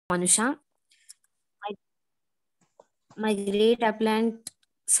Anusha. My, my great applicant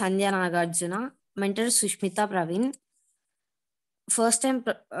Sandhya Nagarjuna, mentor Sushmita Praveen. First time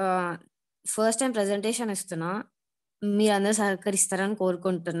first time presentation ఇస్తున్నా, మీరు అందరూ సహకరిస్తారని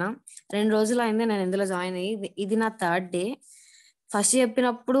కోరుకుంటున్నా. 2 రోజులు అయింది నేను ఇందులో జాయిన్ అయ్యి, ఇది నా 3rd డే. ఫస్ట్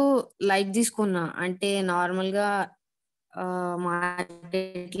చెప్పినప్పుడు లైట్ తీసుకున్నా, అంటే నార్మల్గా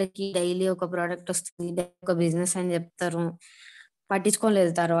మార్కెట్లకి డైలీ ఒక ప్రోడక్ట్ వస్తుంది, ఒక బిజినెస్ అని చెప్తారు,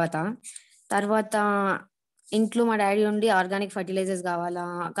 పట్టించుకోలేదు. తర్వాత ఇంట్లో మా డాడీ ఉండి ఆర్గానిక్ ఫర్టిలైజర్స్ కావాలా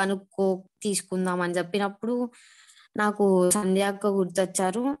కనుక్కో తీసుకుందాం అని చెప్పినప్పుడు నాకు సంధ్య అక్క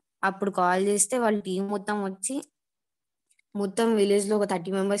గుర్తొచ్చారు. అప్పుడు కాల్ చేస్తే వాళ్ళ టీం మొత్తం వచ్చి మొత్తం విలేజ్ లో ఒక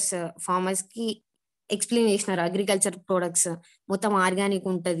 30 మెంబర్స్ ఫార్మర్స్ కి ఎక్స్ప్లెయిన్ చేసినారు. అగ్రికల్చర్ ప్రొడక్ట్స్ మొత్తం ఆర్గానిక్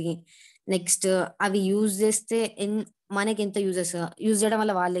ఉంటది, నెక్స్ట్ అవి యూజ్ చేస్తే మనకి ఎంత యూజ్ చేయడం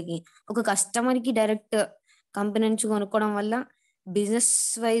వల్ల వాళ్ళకి, ఒక కస్టమర్ కి డైరెక్ట్ కంపెనీ నుంచి కొనుక్కోవడం వల్ల బిజినెస్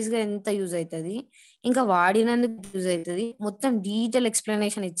వైజ్ గా ఎంత యూజ్ అవుతుంది, ఇంకా వాడినందుకు యూజ్ అవుతుంది, మొత్తం డీటెయిల్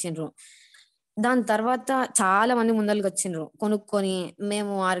ఎక్స్ప్లెనేషన్ ఇచ్చిండ్రు. దాని తర్వాత చాలా మంది ముందరికి వచ్చిండ్రు కొనుక్కొని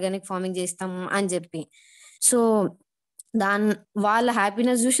మేము ఆర్గానిక్ ఫార్మింగ్ చేస్తాము అని చెప్పి. సో వాళ్ళ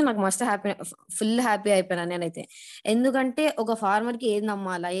హ్యాపీనెస్ చూసి నాకు మస్తు ఫుల్ హ్యాపీ అయిపోయినా నేనైతే. ఎందుకంటే ఒక ఫార్మర్ కి ఏది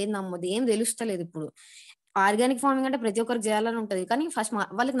నమ్మాలా ఏది నమ్మదు ఏం తెలుస్తలేదు. ఇప్పుడు ఆర్గానిక్ ఫార్మింగ్ అంటే ప్రతి ఒక్కరికి చేయాలని ఉంటది, కానీ ఫస్ట్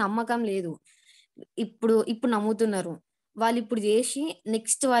వాళ్ళకి నమ్మకం లేదు. ఇప్పుడు నమ్ముతున్నారు. వాళ్ళు ఇప్పుడు చేసి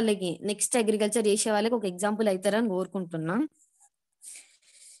నెక్స్ట్ అగ్రికల్చర్ చేసే వాళ్ళకి ఒక ఎగ్జాంపుల్ అవుతారని కోరుకుంటున్నా.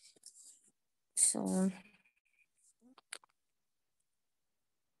 So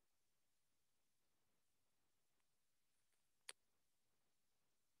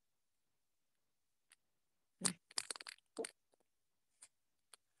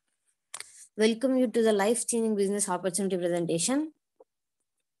welcome you to the life-changing business opportunity presentation.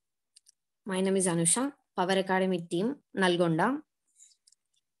 My name is Anusha, Power Academy team, Nalgonda.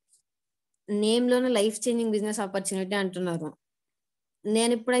 Name లోనే లైఫ్ చేంజింగ్ బిజినెస్ ఆపర్చునిటీ అంటున్నారు.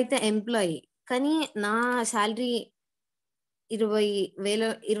 నేను ఇప్పుడైతే ఎంప్లాయీ, కానీ నా శాలరీ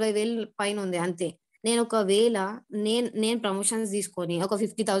 20,000 పైన ఉంది అంతే. నేను ఒకవేళ నేను ప్రమోషన్స్ తీసుకొని ఒక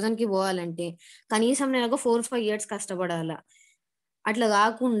 50,000 కి పోవాలంటే కనీసం నేను ఒక 4-5 years కష్టపడాల. అట్లా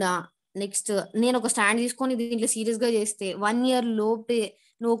కాకుండా నెక్స్ట్ నేను ఒక స్టాండ్ తీసుకొని దీంట్లో సీరియస్ గా చేస్తే 1 year లోపే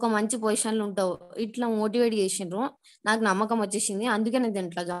నువ్వు ఒక మంచి పొజిషన్ లో ఉంటావు, ఇట్లా మోటివేట్ చేసిండ్రు. నాకు నమ్మకం వచ్చేసింది, అందుకే నేను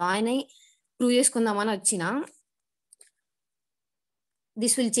దీంట్లో జాయిన్ అయ్యి ప్రూవ్ చేసుకుందామని వచ్చిన.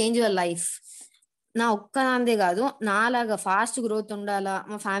 This will change your life. నా ఒక్కదాందే కాదు, నాలాగా ఫాస్ట్ గ్రోత్ ఉండాలా,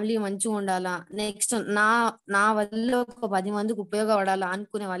 మా ఫ్యామిలీ మంచిగా ఉండాలా, నెక్స్ట్ నా వల్ల ఒక 10 మందికి ఉపయోగపడాలా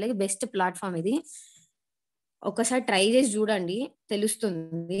అనుకునే వాళ్ళకి బెస్ట్ ప్లాట్ఫామ్ ఇది. ఒకసారి ట్రై చేసి చూడండి,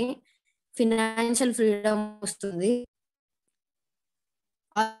 తెలుస్తుంది. ఫినాన్షియల్ ఫ్రీడమ్ వస్తుంది,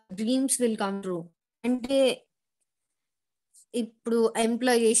 డ్రీమ్స్ విల్ కమ్ ట్రూ. అంటే ఇప్పుడు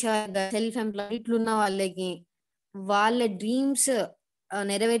ఎంప్లాయ్ చేసే సెల్ఫ్ ఎంప్లాయ్ ఇట్లున్న వాళ్ళకి వాళ్ళ డ్రీమ్స్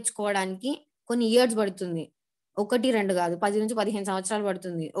నెరవేర్చుకోవడానికి కొన్ని ఇయర్స్ పడుతుంది. 1-2 కాదు, 10 నుంచి 15 సంవత్సరాలు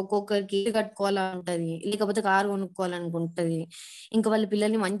పడుతుంది. ఒక్కొక్కరికి ఇల్లు కట్టుకోవాలని ఉంటది, లేకపోతే కారు కొనుక్కోవాలనుకుంటది, ఇంకా వాళ్ళ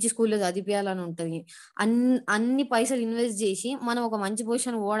పిల్లల్ని మంచి స్కూల్లో చదివించాలని ఉంటది. అన్ని పైసలు ఇన్వెస్ట్ చేసి మనం ఒక మంచి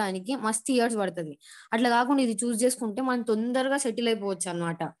పొజిషన్ పోవడానికి మస్తు ఇయర్స్ పడుతుంది. అట్లా కాకుండా ఇది చూస్ చేసుకుంటే మనం తొందరగా సెటిల్ అయిపోవచ్చు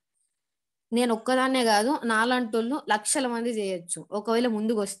అన్నమాట. నేను ఒక్కదాన్నే కాదు, నాలాంటి వాళ్ళు లక్షల మంది చేయొచ్చు ఒకవేళ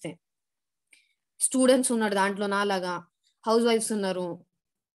ముందుకు వస్తే. స్టూడెంట్స్ ఉన్నారు దాంట్లో నాలాగా, హౌస్ వైఫ్స్ ఉన్నారు,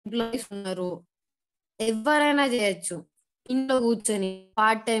 ఎంప్లాయీస్ ఉన్నారు, ఎవరైనా చేయొచ్చు. ఇంట్లో కూర్చొని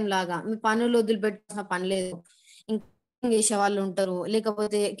పార్ట్ టైం లాగా మీ పనులు వదిలిపెట్టాల్సిన పని లేదు. ఇంకా చేసే వాళ్ళు ఉంటారు,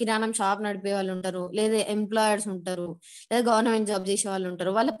 లేకపోతే కిరాణం షాప్ నడిపే వాళ్ళు ఉంటారు, లేదా ఎంప్లాయర్స్ ఉంటారు, లేదా గవర్నమెంట్ జాబ్ చేసే వాళ్ళు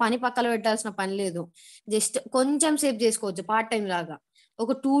ఉంటారు. వాళ్ళ పని పక్కన పెట్టాల్సిన పని లేదు, జస్ట్ కొంచెం సేపు చేసుకోవచ్చు పార్ట్ టైం లాగా.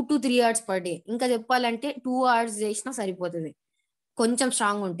 ఒక 2 to 3 hours పర్ డే. ఇంకా చెప్పాలంటే 2 hours చేసినా సరిపోతుంది కొంచెం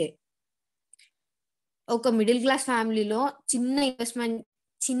స్ట్రాంగ్ ఉంటే. ఒక మిడిల్ క్లాస్ ఫ్యామిలీలో చిన్న ఇన్వెస్ట్మెంట్,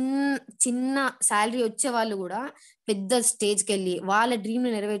 చిన్న శాలరీ వచ్చే వాళ్ళు కూడా పెద్ద స్టేజ్కి వెళ్ళి వాళ్ళ డ్రీమ్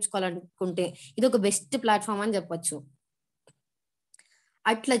ని నెరవేర్చుకోవాలనుకుంటే ఇది ఒక బెస్ట్ ప్లాట్ఫామ్ అని చెప్పొచ్చు.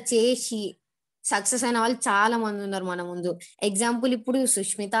 అట్లా చేసి సక్సెస్ అయిన వాళ్ళు చాలా మంది ఉన్నారు మన ముందు. ఎగ్జాంపుల్ ఇప్పుడు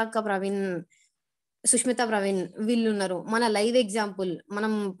సుష్మిత ప్రవీణ్ వీళ్ళు ఉన్నారు మన లైవ్ ఎగ్జాంపుల్.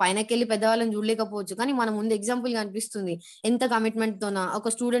 మనం పైనకెళ్ళి పెద్దవాళ్ళని చూడలేకపోవచ్చు, కానీ మన ముందు ఎగ్జాంపుల్ కనిపిస్తుంది. ఎంత కమిట్మెంట్ తోన ఒక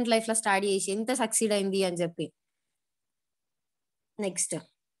స్టూడెంట్ లైఫ్ లో స్టార్ట్ చేసి ఎంత సక్సీడ్ అయింది అని చెప్పి. నెక్స్ట్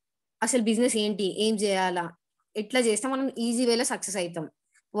అసలు బిజినెస్ ఏంటి, ఏం చేయాలా, ఎట్లా చేస్తే మనం ఈజీ వేలో సక్సెస్ అవుతాం.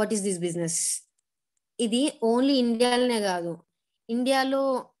 What is this business? ఇది ఓన్లీ ఇండియాలోనే కాదు, ఇండియాలో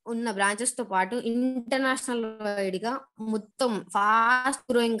ఉన్న బ్రాంచెస్ తో పాటు ఇంటర్నేషనల్ వైడ్ గా మొత్తం ఫాస్ట్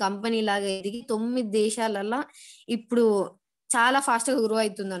గ్రోయింగ్ కంపెనీ లాగా ఎదిగి 9 దేశాలలో ఇప్పుడు చాలా ఫాస్ట్ గా గ్రో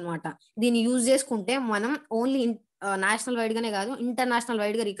అవుతుంది అనమాట. దీన్ని యూజ్ చేసుకుంటే మనం ఓన్లీ నేషనల్ వైడ్ గానే కాదు, ఇంటర్నేషనల్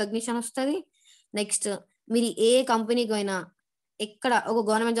వైడ్ గా రికగ్నిషన్ వస్తుంది. నెక్స్ట్ మీరు ఏ కంపెనీకి అయినా ఎక్కడ ఒక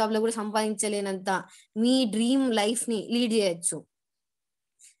గవర్నమెంట్ జాబ్ లో కూడా సంపాదించలేనంత మీ డ్రీమ్ లైఫ్ ని లీడ్ చేయొచ్చు.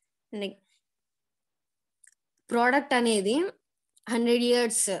 ప్రోడక్ట్ అనేది 100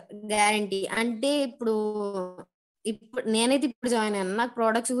 years గ్యారంటీ. అంటే ఇప్పుడు నేనైతే ఇప్పుడు జాయిన్ అయ్యాను, నాకు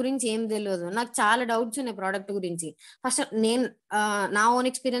ప్రోడక్ట్స్ గురించి ఏం తెలియదు, నాకు చాలా డౌట్స్ ఉన్నాయి ప్రోడక్ట్ గురించి. ఫస్ట్ నేను నా ఓన్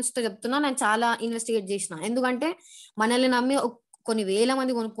ఎక్స్పీరియన్స్ తో చెప్తున్నా, నేను చాలా ఇన్వెస్టిగేట్ చేసిన. ఎందుకంటే మనల్ని నమ్మి కొన్ని వేల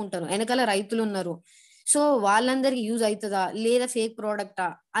మంది కొనుక్కుంటారు, వెనకాల రైతులు ఉన్నారు. సో వాళ్ళందరికి యూజ్ అవుతుందా లేదా ఫేక్ ప్రోడక్టా,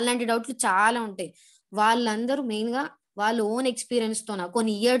 అలాంటి డౌట్లు చాలా ఉంటాయి. వాళ్ళందరూ మెయిన్ గా వాళ్ళ ఓన్ ఎక్స్పీరియన్స్ తోన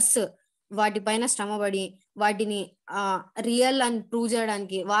కొన్ని ఇయర్స్ వాటిపైన శ్రమపడి వాటిని రియల్ అని ప్రూవ్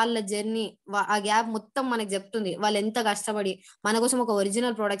చేయడానికి వాళ్ళ జర్నీ, ఆ గ్యాప్ మొత్తం మనకు చెప్తుంది. వాళ్ళు ఎంత కష్టపడి మన కోసం ఒక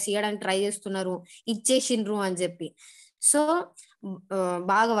ఒరిజినల్ ప్రొడక్ట్స్ ఇవ్వడానికి ట్రై చేస్తున్నారు, ఇచ్చేసిండ్రు అని చెప్పి. సో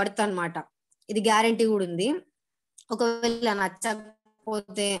బాగా పడతా అనమాట. ఇది గ్యారంటీ కూడా ఉంది. ఒకవేళ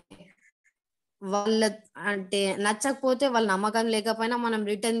నచ్చకపోతే నచ్చకపోతే వాళ్ళ నమ్మకం లేకపోయినా మనం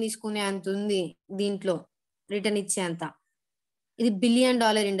రిటర్న్ తీసుకునే అంత ఉంది దీంట్లో, రిటర్న్ ఇచ్చే అంత. ఇది $1 billion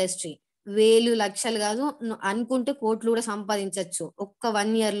ఇండస్ట్రీ. వేలు లక్షలు కాదు, అనుకుంటే కోట్లు కూడా సంపాదించవచ్చు ఒక్క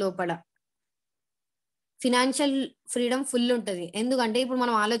 1 year లోపల. ఫినాన్షియల్ ఫ్రీడమ్ ఫుల్ ఉంటది. ఎందుకంటే ఇప్పుడు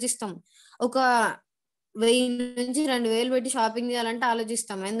మనం ఆలోచిస్తాం, ఒక 1000 నుంచి 2000 పెట్టి షాపింగ్ చేయాలంటే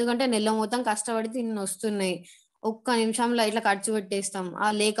ఆలోచిస్తాం. ఎందుకంటే నెల మొత్తం కష్టపడితే ఇన్ని వస్తున్నాయి, ఒక్క నిమిషంలో ఇట్లా ఖర్చు పెట్టేస్తాం.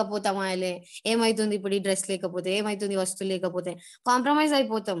 లేకపోతామాయలే, ఏమైతుంది ఇప్పుడు ఈ డ్రెస్ లేకపోతే, ఏమైతుంది వస్తువు లేకపోతే, కాంప్రమైజ్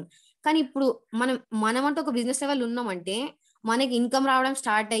అయిపోతాం. కానీ ఇప్పుడు మనమంటే ఒక బిజినెస్ లెవెల్ ఉన్నామంటే, మనకి ఇన్కమ్ రావడం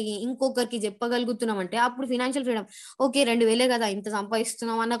స్టార్ట్ అయ్యి ఇంకొకరికి చెప్పగలుగుతున్నాం అంటే అప్పుడు ఫినాన్షియల్ ఫ్రీడమ్. ఓకే 2000 కదా ఇంత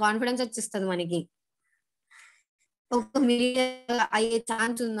సంపాదిస్తున్నాం అన్న కాన్ఫిడెన్స్ వచ్చేస్తుంది మనకి. ఒక మిలియన్ అయ్యే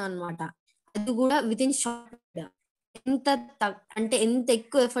ఛాన్స్ ఉందన్నమాట. అది కూడా విత్ ఇన్ షార్ట్. ఎంత అంటే ఎంత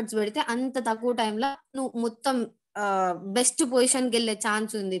ఎక్కువ ఎఫర్ట్స్ పెడితే అంత తక్కువ టైంలో నువ్వు మొత్తం బెస్ట్ పొజిషన్కి వెళ్ళే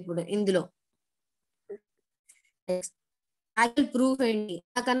ఛాన్స్ ఉంది ఇప్పుడు ఇందులో. ప్రూఫ్ ఏంటి,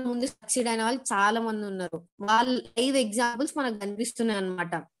 నాకన్నా ముందు సక్సీడ్ అయిన వాళ్ళు చాలా మంది ఉన్నారు. వాళ్ళ లైవ్ ఎగ్జాంపుల్స్ మనకు కనిపిస్తున్నాయి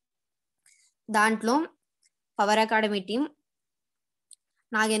అన్నమాట. దాంట్లో power academy team,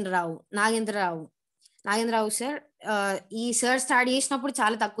 Nagendra Rao sir. ఈ సార్ స్టార్ట్ చేసినప్పుడు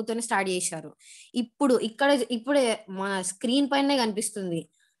చాలా తక్కువతోనే స్టార్ట్ చేశారు. ఇప్పుడే మన స్క్రీన్ పైనే కనిపిస్తుంది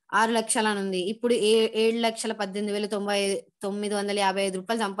 6 లక్షలు అని ఉంది. ఇప్పుడు 7,18,955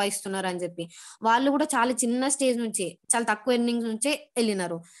 రూపాయలు సంపాదిస్తున్నారు అని చెప్పి. వాళ్ళు కూడా చాలా చిన్న స్టేజ్ నుంచి, చాలా తక్కువ ఎర్నింగ్స్ నుంచే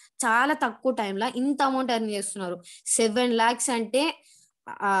వెళ్ళినారు. చాలా తక్కువ టైంలో ఇంత అమౌంట్ ఎర్న్ చేస్తున్నారు. 7 lakhs అంటే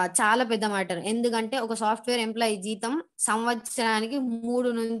చాలా పెద్ద మ్యాటర్. ఎందుకంటే ఒక సాఫ్ట్వేర్ ఎంప్లాయీ జీతం సంవత్సరానికి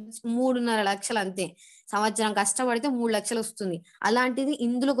 3.5 లక్షలు అంతే. సంవత్సరం కష్టపడితే 3 లక్షలు వస్తుంది. అలాంటిది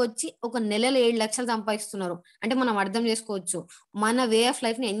ఇందులోకి వచ్చి ఒక నెలలో 7 లక్షలు సంపాదిస్తున్నారు. అంటే మనం అర్థం చేసుకోవచ్చు మన వే ఆఫ్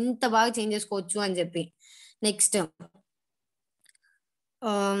లైఫ్ ని ఎంత బాగా చేంజ్ చేసుకోవచ్చు అని చెప్పి. నెక్స్ట్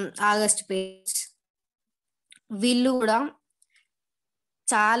ఆగస్ట్ పేజ్, వీళ్ళు కూడా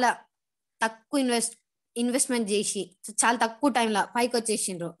చాలా తక్కువ ఇన్వెస్ట్మెంట్ చేసి చాలా తక్కువ టైంలో పైకి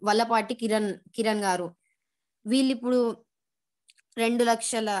వచ్చేసిండ్రు. వల్లపాటి కిరణ్ గారు. వీళ్ళు ఇప్పుడు 2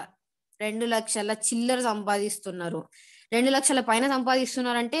 లక్షల చిల్లర సంపాదిస్తున్నారు. 2 లక్షల పైన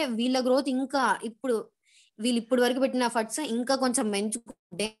సంపాదిస్తున్నారంటే వీళ్ళ గ్రోత్ ఇంకా వీళ్ళు ఇప్పుడు వరకు పెట్టిన ఎఫర్ట్స్ ఇంకా కొంచెం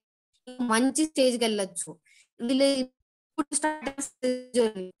పెంచుకుంటే మంచి స్టేజ్కి వెళ్ళొచ్చు. వీళ్ళు ఇప్పుడు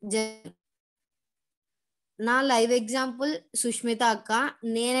నా లైవ్ ఎగ్జాంపుల్ సుష్మిత అక్క.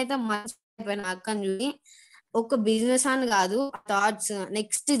 నేనైతే మర్చిపోయిన అక్కని చూసి ఒక బిజినెస్ అని కాదు, థాట్స్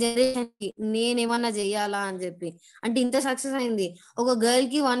నెక్స్ట్ జనరేషన్ కి నేనేమన్నా చెయ్యాలా అని చెప్పి. అంటే ఇంత సక్సెస్ అయింది. ఒక గర్ల్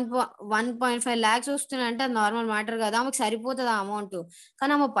కి 1.5 lakhs వస్తున్నాయంటే అది నార్మల్ మ్యాటర్ కదా, ఆమెకు సరిపోతుంది ఆ అమౌంట్.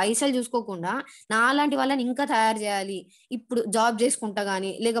 కానీ ఆమె పైసలు చూసుకోకుండా నాలాంటి వాళ్ళని ఇంకా తయారు చేయాలి. ఇప్పుడు జాబ్ చేసుకుంటా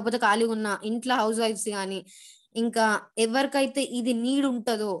గానీ, లేకపోతే ఖాళీగా ఉన్న ఇంట్లో హౌస్ వైఫ్స్ గానీ, ఇంకా ఎవరికైతే ఇది నీడ్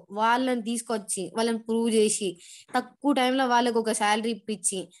ఉంటుందో వాళ్ళని తీసుకొచ్చి వాళ్ళని ప్రూవ్ చేసి తక్కువ టైంలో వాళ్ళకి ఒక శాలరీ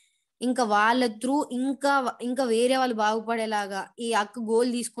ఇప్పించి ఇంకా వాళ్ళ త్రూ ఇంకా వేరే వాళ్ళు బాగుపడేలాగా ఈ అక్క గోల్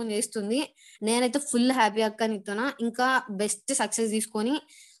తీసుకొని చేస్తుంది. నేనైతే ఫుల్ హ్యాపీ అక్క నీతోనా. ఇంకా బెస్ట్ సక్సెస్ తీసుకొని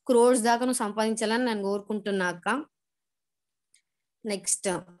క్రోర్స్ దాకా నువ్వు సంపాదించాలని నేను కోరుకుంటున్నా అక్క. నెక్స్ట్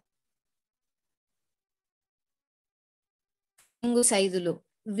సైజులు,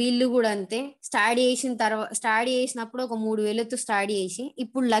 వీళ్ళు కూడా అంతే. స్టార్ట్ చేసినప్పుడు ఒక 3,000తో స్టార్ట్ చేసి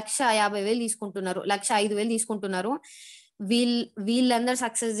ఇప్పుడు 1,50,000 తీసుకుంటున్నారు, 1,05,000 తీసుకుంటున్నారు. వీళ్ళందరూ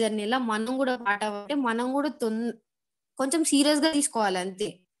సక్సెస్ జర్నీలో మనం కూడా పాట అంటే మనం కూడా కొంచెం సీరియస్ గా తీసుకోవాలి అంతే.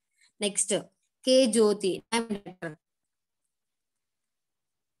 నెక్స్ట్ కే జ్యోతి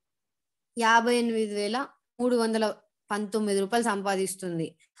 58,319 రూపాయలు సంపాదిస్తుంది.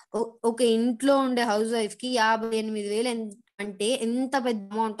 ఒక ఇంట్లో ఉండే హౌస్ వైఫ్ కి 58,000 అంటే ఎంత పెద్ద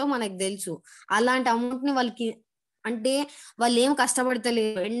అమౌంట్ మనకు తెలుసు. అలాంటి అమౌంట్ ని వాళ్ళకి అంటే వాళ్ళు ఏం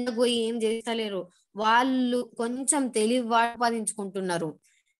కష్టపడతలేరు, ఎండకు పోయి ఏం చేస్తలేరు, వాళ్ళు కొంచెం తెలివి సంపాదించుకుంటున్నారు.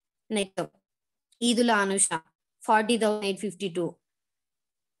 నెక్స్ట్ ఈదుల అనుష 40,852.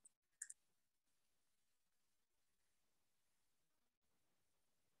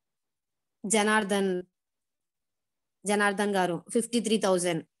 జనార్దన్ జనార్దన్ గారు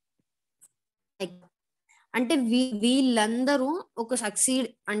 53,000. అంటే వీళ్ళందరూ ఒక సక్సీడ్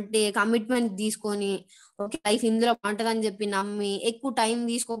అంటే కమిట్మెంట్ తీసుకొని ఓకే లైఫ్ ఇందులో బాగుంటదని చెప్పి నమ్మి ఎక్కువ టైం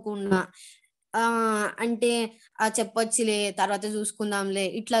తీసుకోకుండా ఆ అంటే చెప్పొచ్చులే తర్వాత చూసుకుందాంలే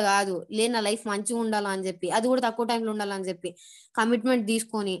ఇట్లా కాదు, నా లైఫ్ మంచిగా ఉండాలని చెప్పి, అది కూడా తక్కువ టైంలో ఉండాలని చెప్పి కమిట్మెంట్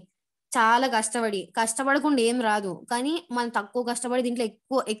తీసుకొని చాలా కష్టపడకుండా ఏం రాదు, కానీ మనం తక్కువ కష్టపడి దీంట్లో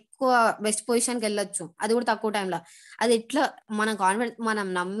ఎక్కువ ఎక్కువ బెస్ట్ పొజిషన్కి వెళ్ళొచ్చు, అది కూడా తక్కువ టైంలో. అది ఎట్లా మనం కాన్ఫిడెన్స్ మనం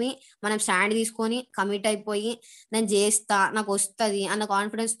నమ్మి మనం స్టాండ్ తీసుకొని కమిట్ అయిపోయి నేను చేస్తా నాకు వస్తుంది అన్న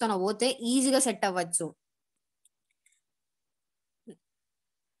కాన్ఫిడెన్స్ తో పోతే ఈజీగా సెట్ అవ్వచ్చు.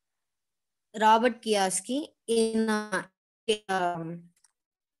 రాబర్ట్ కియాస్కి ఈయన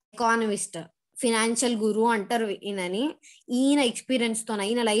ఎకానమిస్ట్, ఫినాన్షియల్ గురు అంటారు ఈయనని. ఈయన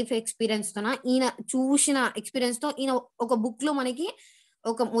లైఫ్ ఎక్స్పీరియన్స్ తోన ఈయన చూసిన ఎక్స్పీరియన్స్ తో ఈయన ఒక బుక్ లో మనకి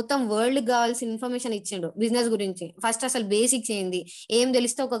ఒక మొత్తం వరల్డ్ కావాల్సిన ఇన్ఫర్మేషన్ ఇచ్చిండు బిజినెస్ గురించి. ఫస్ట్ అసలు బేసిక్స్ ఏంది, ఏం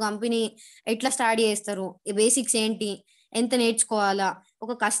తెలిస్తే ఒక కంపెనీ ఎట్లా స్టార్ట్ చేస్తారు, బేసిక్స్ ఏంటి, ఎంత నేర్చుకోవాలా,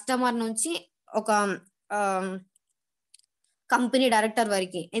 ఒక కస్టమర్ నుంచి ఒక కంపెనీ డైరెక్టర్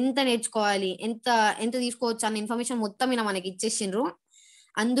వరకు ఎంత నేర్చుకోవాలి, ఎంత ఎంత తీసుకోవచ్చు అన్న ఇన్ఫర్మేషన్ మొత్తం ఈయన మనకి ఇచ్చేసిండ్రు.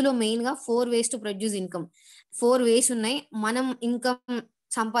 అందులో మెయిన్ గా 4 ways to produce income. 4 ways ఉన్నాయి మనం ఇన్కమ్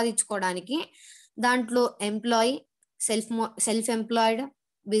సంపాదించుకోవడానికి. దాంట్లో employee, self employed,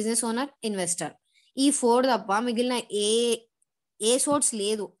 business owner, investor, ఈ 4 తప్ప మిగిలిన ఏ ఏ సోర్స్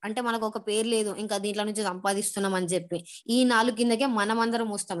లేదు. అంటే మనకు ఒక పేరు లేదు ఇంకా దీంట్లో నుంచి సంపాదిస్తున్నాం అని చెప్పి. ఈ 4 కిందకే మనం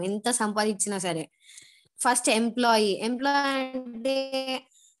అందరం వస్తాం ఎంత సంపాదించినా సరే. ఫస్ట్ ఎంప్లాయీ అంటే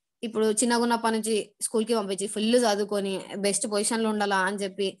ఇప్పుడు చిన్నగా ఉన్నప్పటి నుంచి స్కూల్ కి పంపించి ఫుల్ చదువుకొని బెస్ట్ పొజిషన్ లో ఉండాలా అని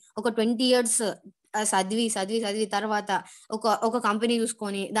చెప్పి ఒక 20 years చదివి చదివి చదివి తర్వాత ఒక కంపెనీ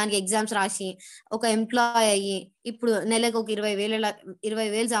చూసుకొని దానికి ఎగ్జామ్స్ రాసి ఒక ఎంప్లాయ్ అయ్యి ఇప్పుడు నెలకు ఒక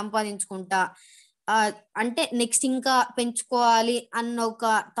 20,000 సంపాదించుకుంటా అంటే నెక్స్ట్ ఇంకా పెంచుకోవాలి అన్న ఒక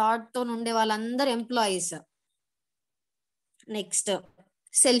థాట్ తో ఉండే వాళ్ళందరూ ఎంప్లాయీస్. నెక్స్ట్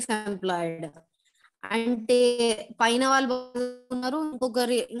సెల్ఫ్ ఎంప్లాయిడ్ అంటే పైన వాళ్ళు ఉన్నారు,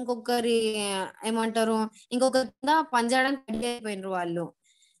 ఇంకొకరి ఏమంటారు ఇంకొకరి కింద పనిచేయడానికి రెడీ అయిపోయినారు వాళ్ళు.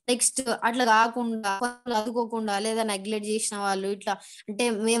 నెక్స్ట్ అట్లా కాకుండా చదువుకోకుండా లేదా నెగ్లెక్ట్ చేసిన వాళ్ళు ఇట్లా అంటే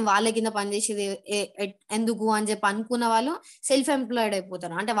మేము వాళ్ళ కింద పనిచేసేది ఎందుకు అని చెప్పి అనుకున్న వాళ్ళు సెల్ఫ్ ఎంప్లాయిడ్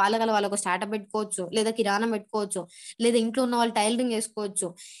అయిపోతారు. అంటే వాళ్ళ ఒక స్టార్ట్అప్ పెట్టుకోవచ్చు, లేదా కిరాణం పెట్టుకోవచ్చు, లేదా ఇంట్లో ఉన్న వాళ్ళు టైలరింగ్ చేసుకోవచ్చు.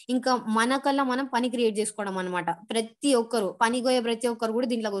 ఇంకా మనకల్లా మనం పని క్రియేట్ చేసుకోవడం అనమాట. ప్రతి ఒక్కరు పని పోయే ప్రతి ఒక్కరు కూడా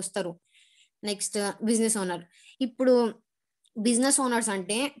దీంట్లోకి వస్తారు. Next business owner. ఇప్పుడు బిజినెస్ ఓనర్స్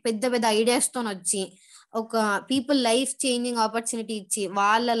అంటే పెద్ద పెద్ద ఐడియాస్ తో వచ్చి ఒక పీపుల్ లైఫ్ చేంజింగ్ ఆపర్చునిటీ ఇచ్చి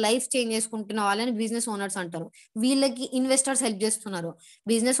వాళ్ళ లైఫ్ చేంజ్ చేసుకుంటున్న వాళ్ళని బిజినెస్ ఓనర్స్ అంటారు. వీళ్ళకి ఇన్వెస్టర్స్ హెల్ప్ చేస్తున్నారు.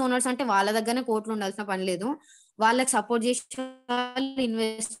 బిజినెస్ ఓనర్స్ అంటే వాళ్ళ దగ్గరనే కోట్లు ఉండాల్సిన పని లేదు, వాళ్ళకి సపోర్ట్ చేసే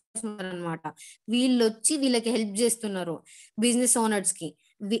ఇన్వెస్టర్స్ అనమాట. వీళ్ళు వచ్చి వీళ్ళకి హెల్ప్ చేస్తున్నారు బిజినెస్ ఓనర్స్ కి.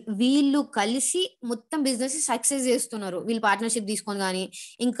 వీళ్ళు కలిసి మొత్తం బిజినెస్ సక్సెస్ చేస్తున్నారు వీళ్ళు పార్ట్నర్షిప్ తీసుకొని. కానీ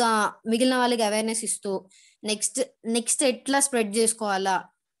ఇంకా మిగిలిన వాళ్ళకి అవేర్నెస్ ఇస్తూ నెక్స్ట్ నెక్స్ట్ ఎట్లా స్ప్రెడ్ చేసుకోవాలా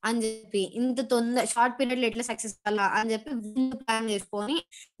అని చెప్పి ఇంత షార్ట్ పీరియడ్ లో ఎట్లా సక్సెస్ అవ్వాలా అని చెప్పి వీళ్ళు ప్లాన్ చేసుకొని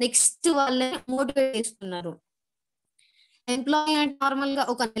నెక్స్ట్ వాళ్ళని మోటివేట్ చేస్తున్నారు. ఎంప్లాయీ అంటే నార్మల్ గా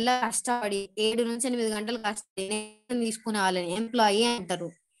ఒక నెల కష్టపడి 7 నుంచి 8 గంటలు కష్టపడి తీసుకునే వాళ్ళని ఎంప్లాయీ అంటారు,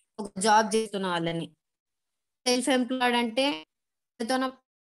 ఒక జాబ్ చేస్తున్న వాళ్ళని. సెల్ఫ్ ఎంప్లాయిడ్ అంటే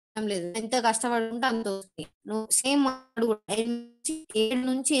లేదు, ఎంత కష్టపడుకుంటే అంత వస్తుంది. నువ్వు సేమ్ 7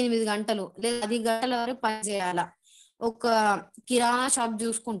 నుంచి 8 గంటలు లేదా 10 గంటల వరకు పని చేయాలా. ఒక కిరాణా షాప్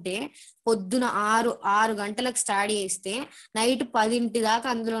చూసుకుంటే పొద్దున 6 గంటలకు స్టార్ట్ చేస్తే నైట్ 10 దాకా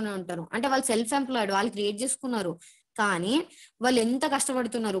అందులోనే ఉంటారు. అంటే వాళ్ళు సెల్ఫ్ ఎంప్లాయిడ్, వాళ్ళు క్రియేట్ చేసుకున్నారు, కానీ వాళ్ళు ఎంత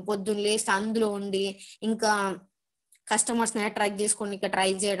కష్టపడుతున్నారు పొద్దున్న లేస్తే అందులో ఉండి ఇంకా కస్టమర్స్ ని అట్రాక్ట్ చేసుకొని ఇక్కడ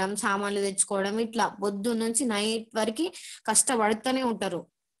ట్రై చేయడం, సామాన్లు తెచ్చుకోవడం, ఇట్లా పొద్దున్న నుంచి నైట్ వరకు కష్టపడుతూనే ఉంటారు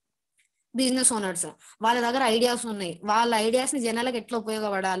బిజినెస్ ఓనర్స్. వాళ్ళ దగ్గర ఐడియాస్ ఉన్నాయి, వాళ్ళ ఐడియాస్ ని జనాలకు ఎట్లా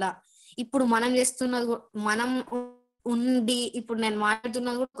ఉపయోగపడాలా. ఇప్పుడు మనం చేస్తున్నది మనం ఉండి ఇప్పుడు నేను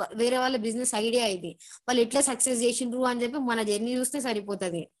మాట్లాడుతున్నది కూడా వేరే వాళ్ళ బిజినెస్ ఐడియా ఇది, వాళ్ళు ఎట్లా సక్సెస్ చేసిండ్రు అని చెప్పి మన జర్నీ చూస్తే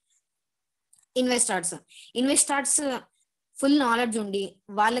సరిపోతుంది. ఇన్వెస్టర్స్ ఫుల్ నాలెడ్జ్ ఉండి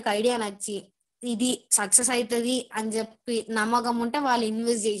వాళ్ళకి ఐడియా నచ్చి ఇది సక్సెస్ అవుతుంది అని చెప్పి నమ్మకం ఉంటే వాళ్ళు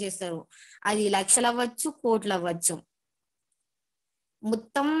ఇన్వెస్ట్ చేసేస్తారు. అది లక్షలు అవ్వచ్చు, కోట్లు అవ్వచ్చు.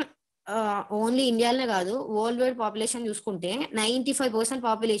 మొత్తం ఓన్లీ ఇండియాలోనే కాదు, వరల్డ్ వైడ్ పాపులేషన్ చూసుకుంటే 95%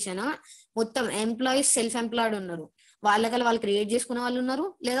 పాపులేషన్ మొత్తం ఎంప్లాయీస్ సెల్ఫ్ ఎంప్లాయిడ్ ఉన్నారు. వాళ్ళకల్లా వాళ్ళు క్రియేట్ చేసుకునే వాళ్ళు ఉన్నారు,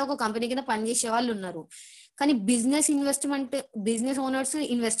 లేదా ఒక కంపెనీ కింద పనిచేసే వాళ్ళు ఉన్నారు. కానీ బిజినెస్ ఓనర్స్,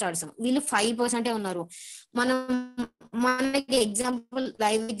 ఇన్వెస్టర్స్ వీళ్ళు 5% ఉన్నారు. మనం మనకి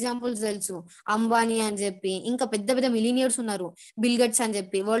లైవ్ ఎగ్జాంపుల్స్ తెలుసు. అంబానీ అని చెప్పి, ఇంకా పెద్ద పెద్ద మిలీనియర్స్ ఉన్నారు. బిల్ గేట్స్ అని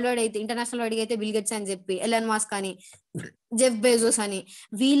చెప్పి, వరల్డ్ వైడ్ అయితే ఇంటర్నేషనల్ వైడ్ అయితే బిల్ గేట్స్ అని చెప్పి, ఎలన్ మాస్క్ అని, జెఫ్ బెజోస్ అని,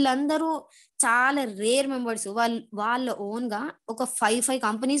 వీళ్ళందరూ చాలా రేర్ మెంబర్స్. వాళ్ళ ఓన్ గా ఒక ఫైవ్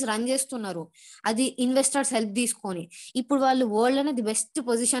కంపెనీస్ రన్ చేస్తున్నారు, అది ఇన్వెస్టర్స్ హెల్ప్ తీసుకొని. ఇప్పుడు వాళ్ళు వరల్డ్ అనేది బెస్ట్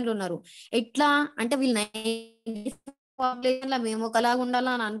పొజిషన్ లో ఉన్నారు. ఎట్లా అంటే వీళ్ళు పాపులేషన్ లో మేము ఒకలాగా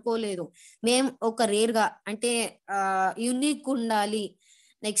ఉండాలా అని అనుకోలేదు. మేము ఒక రేర్ గా అంటే యూనిక్ ఉండాలి.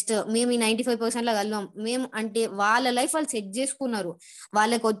 నెక్స్ట్ మేము ఈ 95% లో కలవం మేము అంటే, వాళ్ళ లైఫ్ వాళ్ళు సెట్ చేసుకున్నారు.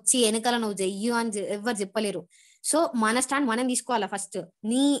 వాళ్ళకి వచ్చి వెనకాల నువ్వు చెయ్యు అని ఎవరు చెప్పలేరు. సో మన స్టాండ్ మనం తీసుకోవాలా ఫస్ట్.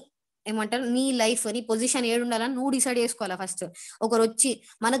 నీ ఏమంటారు, నీ లైఫ్ నీ పొజిషన్ ఏడు ఉండాలని నువ్వు డిసైడ్ చేసుకోవాలా ఫస్ట్. ఒకరు వచ్చి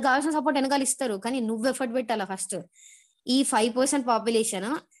మనకు కావాల్సిన సపోర్ట్ వెనకాల ఇస్తారు, కానీ నువ్వు ఎఫర్ట్ పెట్టాలా ఫస్ట్. ఈ 5%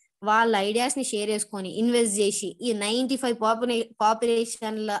 పాపులేషన్ వాళ్ళ ఐడియాస్ ని షేర్ చేసుకొని ఇన్వెస్ట్ చేసి, ఈ 95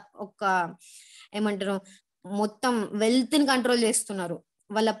 పాపులేషన్ ఒక ఏమంటారు మొత్తం వెల్త్ ని కంట్రోల్ చేస్తున్నారు.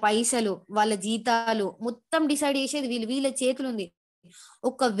 వాళ్ళ పైసలు, వాళ్ళ జీతాలు మొత్తం డిసైడ్ చేసేది వీళ్ళ చేతులు ఉంది.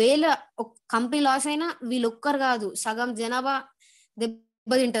 ఒకవేళ ఒక కంపెనీ లాస్ అయినా వీళ్ళొక్కరు కాదు, సగం జనాభా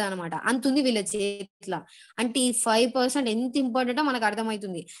దెబ్బతింటది అనమాట. అంతుంది వీళ్ళ చేతిలో. అంటే ఈ 5% ఎంత ఇంపార్టెంటో మనకు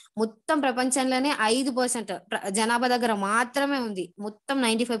అర్థమవుతుంది. మొత్తం ప్రపంచంలోనే 5% జనాభా దగ్గర మాత్రమే ఉంది మొత్తం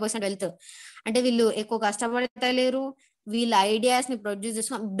 95% వెల్త్. అంటే వీళ్ళు ఎక్కువ కష్టపడతలేరు, వీళ్ళ ఐడియాస్ ని ప్రొడ్యూస్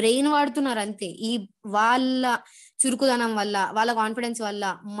చేసుకుని బ్రెయిన్ వాడుతున్నారు అంతే. ఈ వాళ్ళ చురుకుదనం వల్ల, వాళ్ళ కాన్ఫిడెన్స్ వల్ల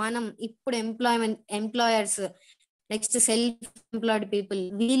మనం ఇప్పుడు employers, next self employed people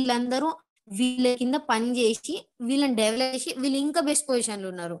వీళ్ళందరూ వీళ్ళ కింద పని చేసి వీళ్ళని డెవలప్ చేసి వీళ్ళు ఇంకా బెస్ట్ పొజిషన్ లో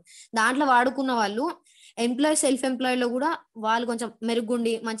ఉన్నారు. దాంట్లో వాడుకున్న వాళ్ళు సెల్ఫ్ ఎంప్లాయిడ్ లో కూడా వాళ్ళు కొంచెం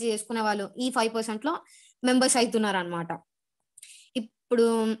మెరుగుండి మంచి చేసుకునే వాళ్ళు ఈ 5% లో మెంబర్స్ అవుతున్నారు అనమాట. ఇప్పుడు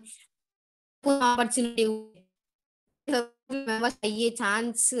ఆపర్చునిటీ మెంబర్స్ అయ్యే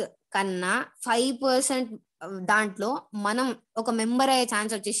ఛాన్స్ కన్నా 5% దాంట్లో మనం ఒక మెంబర్ అయ్యే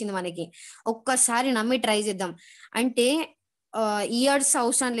ఛాన్స్ వచ్చేసింది మనకి. ఒక్కసారి నమ్మి ట్రై చేద్దాం. అంటే ఇయర్స్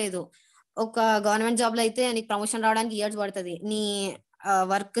అవసరం లేదు. ఒక గవర్నమెంట్ జాబ్ లో అయితే నీకు ప్రమోషన్ రావడానికి ఇయర్స్ పడుతుంది. నీ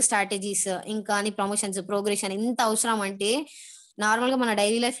వర్క్ స్ట్రాటజీస్, ఇంకా నీ ప్రమోషన్స్, ప్రోగ్రెషన్ ఎంత అవసరం అంటే, నార్మల్ గా మన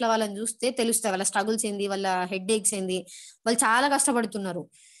డైలీ లైఫ్ లో వాళ్ళని చూస్తే తెలుస్తాయి వాళ్ళ స్ట్రగుల్స్ ఏంది, వాళ్ళ హెడ్ ఏక్స్ ఏంది. వాళ్ళు చాలా కష్టపడుతున్నారు.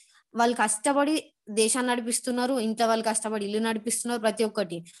 వాళ్ళు కష్టపడి దేశాన్ని నడిపిస్తున్నారు, ఇంట్లో వాళ్ళు కష్టపడి ఇల్లు నడిపిస్తున్నారు, ప్రతి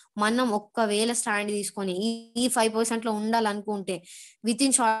ఒక్కటి. మనం ఒక్కవేళ స్టాండ్ తీసుకొని ఈ 5% లో ఉండాలనుకుంటే విత్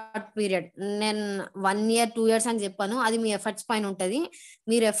ఇన్ షార్ట్ పీరియడ్, నేను 1 year 2 years అని చెప్పాను, అది మీ ఎఫర్ట్స్ పైన ఉంటది.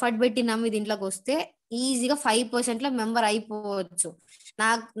 మీరు ఎఫర్ట్ పెట్టి నమ్మి దీంట్లోకి వస్తే ఈజీగా 5% లో మెంబర్ అయిపోవచ్చు.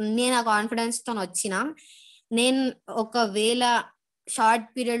 నేను ఆ కాన్ఫిడెన్స్ తో వచ్చిన, నేను ఒకవేళ షార్ట్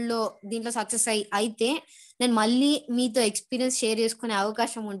పీరియడ్ లో దీంట్లో సక్సెస్ అయితే నేను మళ్ళీ మీతో ఎక్స్పీరియన్స్ షేర్ చేసుకునే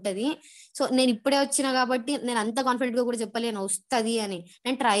అవకాశం ఉంటది. సో నేను ఇప్పుడే వచ్చినా కాబట్టి నేను అంత కాన్ఫిడెంట్ గా కూడా చెప్పలేను వస్తుంది అని.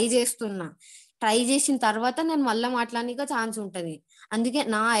 నేను ట్రై చేసిన తర్వాత నేను మళ్ళీ మాట్లాడడానికి ఛాన్స్ ఉంటది. అందుకే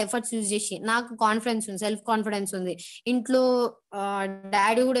నా ఎఫర్ట్స్ యూజ్ చేసి, నాకు కాన్ఫిడెన్స్ ఉంది, సెల్ఫ్ కాన్ఫిడెన్స్ ఉంది, ఇంట్లో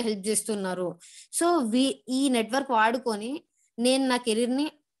డాడీ కూడా హెల్ప్ చేస్తున్నారు. సో ఈ నెట్వర్క్ వాడుకొని నేను నా కెరీర్ ని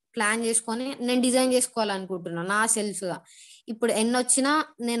ప్లాన్ చేసుకొని నేను డిజైన్ చేసుకోవాలనుకుంటున్నా నా సెల్ఫ్ గా. ఇప్పుడు ఎన్నొచ్చినా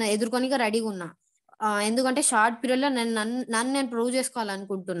నేను ఎదుర్కొనిగా రెడీగా ఉన్నా. ఎందుకంటే షార్ట్ పీరియడ్ లో నన్ను నేను ప్రూవ్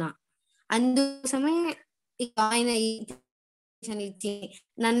చేసుకోవాలనుకుంటున్నా. అందుకోసమే ఆయన ఇచ్చి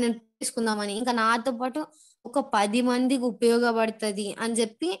నన్ను తీసుకుందామని, ఇంకా నాతో పాటు ఒక 10 మందికి ఉపయోగపడుతుంది అని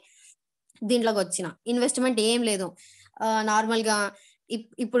చెప్పి దీంట్లోకి వచ్చిన. ఇన్వెస్ట్మెంట్ ఏం లేదు. నార్మల్ గా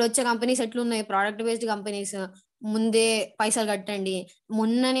ఇప్పుడు వచ్చే కంపెనీస్ ఎట్లున్నాయి, ప్రోడక్ట్ బేస్డ్ కంపెనీస్, ముందే పైసలు కట్టండి.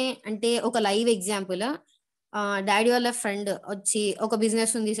 మొన్ననే అంటే ఒక లైవ్ ఎగ్జాంపుల్, డాడీ వాళ్ళ ఫ్రెండ్ వచ్చి ఒక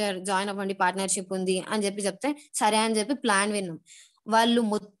బిజినెస్ ఉంది సార్ జాయిన్ అవ్వండి, పార్ట్నర్షిప్ ఉంది అని చెప్తే సరే అని చెప్పి ప్లాన్ విన్నాం. వాళ్ళు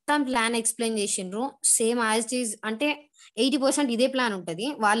మొత్తం ప్లాన్ ఎక్స్ప్లెయిన్ చేసిండ్రు, సేమ్ యాజ్ ఇట్ ఈజ్. అంటే 80% ఇదే ప్లాన్ ఉంటది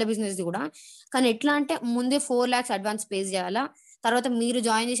వాళ్ళ బిజినెస్ ది కూడా. కానీ ఎట్లా అంటే ముందే 4 lakhs అడ్వాన్స్ పే చేయాలా, తర్వాత మీరు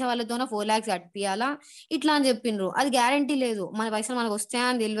జాయిన్ చేసే వాళ్ళతోనే 4 lakhs కట్టియాలా, ఇట్లా అని చెప్పిండ్రు. అది గ్యారంటీ లేదు, మన పైసలు మనకు వస్తాయా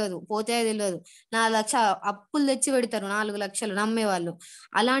అని తెలియదు, పోతాయో తెలియదు. 4 లక్ష అప్పులు తెచ్చి పెడతారు, 4 లక్షలు నమ్మే వాళ్ళు.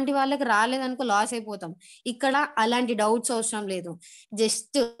 అలాంటి వాళ్ళకి రాలేదనుకో లాస్ అయిపోతాం. ఇక్కడ అలాంటి డౌట్స్ అవసరం లేదు.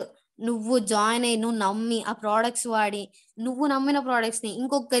 జస్ట్ నువ్వు జాయిన్ అయ్యి, నువ్వు నమ్మి ఆ ప్రోడక్ట్స్ వాడి, నువ్వు నమ్మిన ప్రోడక్ట్స్ ని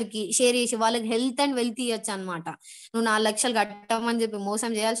ఇంకొకరికి షేర్ చేసి వాళ్ళకి హెల్త్ అండ్ వెల్త్ ఇవ్వచ్చు అనమాట. నువ్వు 4 లక్షలు కట్టమని చెప్పి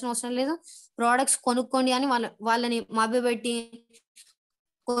మోసం చేయాల్సిన అవసరం లేదు. ప్రోడక్ట్స్ కొనుక్కోండి అని వాళ్ళని మభ్యపెట్టి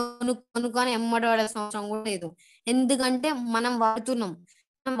కొనుక్కొని ఎమ్మడవలసిన అవసరం కూడా లేదు. ఎందుకంటే మనం వాడుతున్నాం,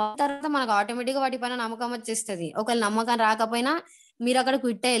 మనం వాడిన తర్వాత మనకు ఆటోమేటిక్ గా వాటి పైన నమ్మకం వచ్చేస్తుంది. ఒకవేళ నమ్మకం రాకపోయినా మీరు అక్కడ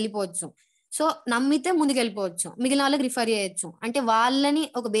క్విట్ అయ్యి వెళ్ళిపోవచ్చు. సో నమ్మితే ముందుకు వెళ్ళిపోవచ్చు, మిగిలిన వాళ్ళకి రిఫర్ చేయొచ్చు. అంటే వాళ్ళని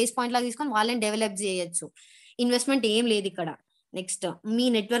ఒక బేస్ పాయింట్ లాగా తీసుకొని వాళ్ళని డెవలప్ చేయొచ్చు. ఇన్వెస్ట్మెంట్ ఏం లేదు ఇక్కడ. నెక్స్ట్ మీ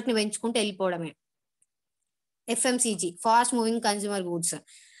నెట్వర్క్ ని పెంచుకుంటూ వెళ్ళిపోవడమే. FMCG, fast moving consumer goods.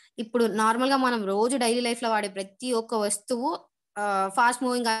 ఇప్పుడు నార్మల్ గా మనం రోజు డైలీ లైఫ్ లో వాడే ప్రతి ఒక్క వస్తువు ఫాస్ట్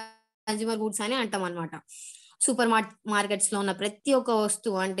మూవింగ్ కన్స్యూమర్ గూడ్స్ అని అంటాం అనమాట. సూపర్ మార్కెట్స్ లో ఉన్న ప్రతి ఒక్క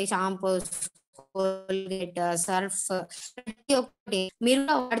వస్తువు, అంటే షాంపూస్, కోల్గేట్, సర్ఫ్, ప్రతి ఒక్కటి మీరు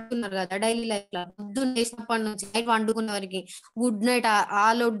కూడా వాడుతున్నారు కదా డైలీ లైఫ్ లో. పొద్దున్న లేచినప్పటి నుంచి నైట్ వండుకున్న వరకు good night,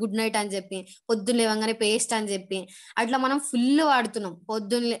 all out good night అని చెప్పి, పొద్దున్న లేవగానే పేస్ట్ అని చెప్పి, అట్లా మనం ఫుల్ వాడుతున్నాం.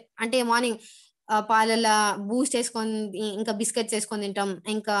 పొద్దున్న అంటే మార్నింగ్ పాలల్లో బూస్ట్ వేసుకొని, ఇంకా బిస్కెట్స్ వేసుకొని తింటాం,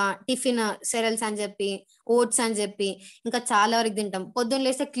 ఇంకా టిఫిన్ సెరల్స్ అని చెప్పి, ఓట్స్ అని చెప్పి, ఇంకా చాలా వరకు తింటాం. పొద్దున్న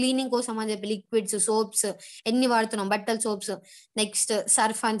లేస్తే క్లీనింగ్ కోసం అని చెప్పి లిక్విడ్స్, సోప్స్ ఎన్ని వాడుతున్నాం, బట్టల సోప్స్, నెక్స్ట్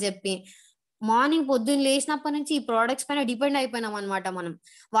సర్ఫ్ అని చెప్పి. మార్నింగ్ పొద్దున్న లేచినప్పటి నుంచి ఈ ప్రోడక్ట్స్ పైన డిపెండ్ అయిపోయినాం అనమాట మనం.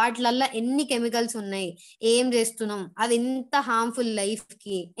 వాటిలల్లో ఎన్ని కెమికల్స్ ఉన్నాయి, ఏం చేస్తున్నాం, అది ఎంత హార్మ్ఫుల్ లైఫ్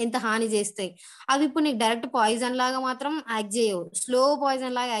కి, ఎంత హాని చేస్తాయి. అవి ఇప్పుడు నీకు డైరెక్ట్ పాయిజన్ లాగా మాత్రం యాక్ట్ చేయవు, స్లో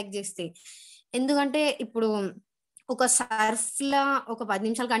పాయిజన్ లాగా యాక్ట్ చేస్తాయి. ఎందుకంటే ఇప్పుడు ఒక సర్ఫ్ లా ఒక 10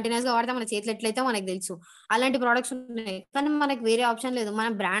 నిమిషాలు కంటిన్యూస్ గా వాడితే మన చేతులు ఎట్లయితే మనకు తెలుసు. అలాంటి ప్రోడక్ట్స్ ఉన్నాయి, కానీ మనకు వేరే ఆప్షన్ లేదు.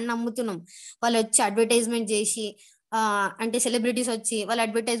 మనం బ్రాండ్ నమ్ముతున్నాం. వాళ్ళు వచ్చి అడ్వర్టైజ్మెంట్ చేసి, అంటే సెలబ్రిటీస్ వచ్చి వాళ్ళు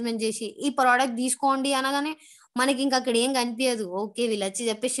అడ్వర్టైజ్మెంట్ చేసి ఈ ప్రోడక్ట్ తీసుకోండి అనగానే మనకి ఇంకా అక్కడ ఏం కనిపించదు. ఓకే వీళ్ళు వచ్చి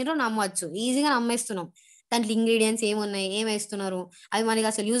చెప్పేసిండ్రు, నమ్మొచ్చు, ఈజీగా నమ్మేస్తున్నాం. దాంట్లో ఇంగ్రీడియంట్స్ ఏమున్నాయి, ఏం వేస్తున్నారు, అవి మనకి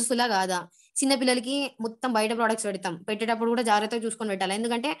అసలు యూస్ఫుల్లా కాదా. చిన్న పిల్లలకి మొత్తం బయట ప్రోడక్ట్స్ పెడతాం, పెట్టేటప్పుడు కూడా జాగ్రత్తగా చూసుకొని పెట్టాలి.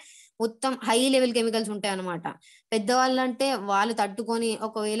 ఎందుకంటే మొత్తం హై లెవెల్ కెమికల్స్ ఉంటాయి అనమాట. పెద్దవాళ్ళు అంటే వాళ్ళు తట్టుకొని,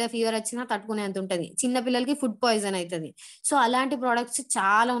 ఒకవేళ ఫీవర్ వచ్చినా తట్టుకునే అంత ఉంటది. చిన్న పిల్లలకి ఫుడ్ పాయిజన్ అవుతుంది. సో అలాంటి ప్రోడక్ట్స్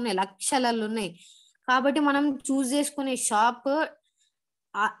చాలా ఉన్నాయి, లక్షలలో ఉన్నాయి. కాబట్టి మనం చూస్ చేసుకునే షాప్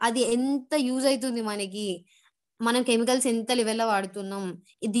అది ఎంత యూజ్ అవుతుంది మనకి, మనం కెమికల్స్ ఎంత లెవెల్లో వాడుతున్నాం,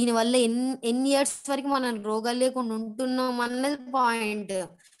 దీని వల్ల ఎన్ని ఇయర్స్ వరకు మనం రోగాలు లేకుండా ఉంటున్నాం అన్నది పాయింట్.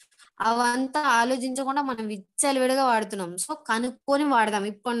 అవంతా ఆలోచించకుండా మనం విచ్చలవిడిగా వాడుతున్నాం. సో కనుక్కొని వాడదాం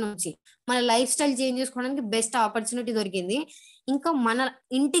ఇప్పటి నుంచి. మన లైఫ్ స్టైల్ చేంజ్ చేసుకోవడానికి బెస్ట్ ఆపర్చునిటీ దొరికింది. ఇంకా మన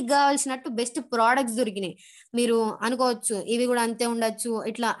ఇంటికి కావాల్సినట్టు బెస్ట్ ప్రోడక్ట్స్ దొరికినాయి. మీరు అనుకోవచ్చు ఇవి కూడా అంతే ఉండొచ్చు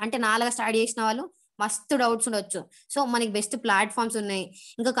ఇట్లా, అంటే నాలుగా స్టార్ట్ చేసిన వాళ్ళు మస్తు డౌట్స్ ఉండొచ్చు. సో మనకి బెస్ట్ ప్లాట్ఫామ్స్ ఉన్నాయి,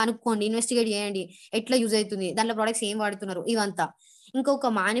 ఇంకా కనుక్కోండి, ఇన్వెస్టిగేట్ చేయండి, ఎట్లా యూజ్ అవుతుంది, దాంట్లో ప్రొడక్ట్స్ ఏం వాడుతున్నారు ఇవంతా. ఇంకొక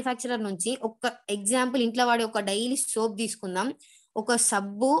మ్యానుఫ్యాక్చరర్ నుంచి ఒక ఎగ్జాంపుల్, ఇంట్లో వాడే ఒక డైలీ సోప్ తీసుకుందాం. ఒక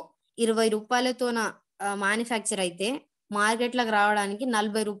సబ్బు 20 రూపాయలతోన మ్యానుఫ్యాక్చర్ అయితే మార్కెట్ లకు రావడానికి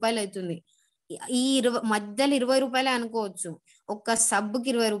 40 రూపాయలు అవుతుంది. ఈ మధ్యలో 20 రూపాయలే అనుకోవచ్చు. ఒక్క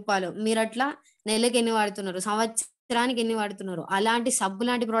సబ్బుకి 20 రూపాయలు. మీరు అట్లా నెలకి ఎన్ని వాడుతున్నారు, సంవత్సరానికి ఎన్ని వాడుతున్నారు, అలాంటి సబ్బు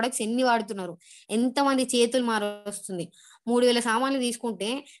లాంటి ప్రోడక్ట్స్ ఎన్ని వాడుతున్నారు, ఎంతమంది చేతులు మారొస్తుంది. 3000 సామాన్లు తీసుకుంటే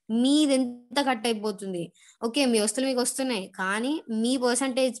మీది ఎంత కట్ అయిపోతుంది. ఓకే మీ వస్తువులు మీకు వస్తున్నాయి, కానీ మీ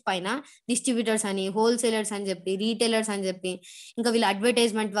పర్సంటేజ్ పైన డిస్ట్రిబ్యూటర్స్ అని, హోల్సేలర్స్ అని చెప్పి, రీటైలర్స్ అని చెప్పి, ఇంకా వీళ్ళు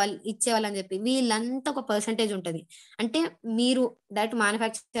అడ్వర్టైజ్మెంట్ వాళ్ళు ఇచ్చేవాళ్ళని చెప్పి, వీళ్ళంతా ఒక పర్సంటేజ్ ఉంటది. అంటే మీరు డైరెక్ట్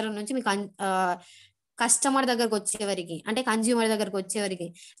మ్యానుఫ్యాక్చరర్ నుంచి మీకు కస్టమర్ దగ్గరకు వచ్చేవరికి, అంటే కన్జ్యూమర్ దగ్గరకు వచ్చేవరికి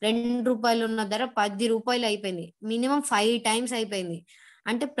 2 రూపాయలు ఉన్న ధర 10 రూపాయలు అయిపోయింది. మినిమం 5 టైమ్స్ అయిపోయింది.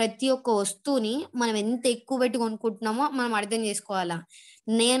 అంటే ప్రతి ఒక్క వస్తువుని మనం ఎంత ఎక్కువ పెట్టి కొనుక్కుంటున్నామో మనం అర్థం చేసుకోవాలా.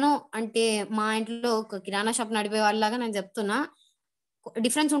 నేను అంటే మా ఇంట్లో ఒక కిరాణా షాప్ నడిపే వాళ్ళలాగా నేను చెప్తున్నా,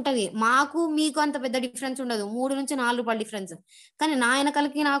 డిఫరెన్స్ ఉంటది. మాకు మీకు అంత పెద్ద డిఫరెన్స్ ఉండదు, 3 నుంచి 4 రూపాయలు డిఫరెన్స్. కానీ నా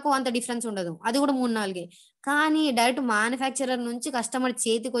వెనకాలకి నాకు అంత డిఫరెన్స్ ఉండదు, అది కూడా 3, 4. కానీ డైరెక్ట్ మ్యానుఫ్యాక్చరర్ నుంచి కస్టమర్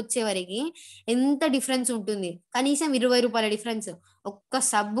చేతికి వచ్చే వరకు ఎంత డిఫరెన్స్ ఉంటుంది, కనీసం 20 రూపాయల డిఫరెన్స్. ఒక్క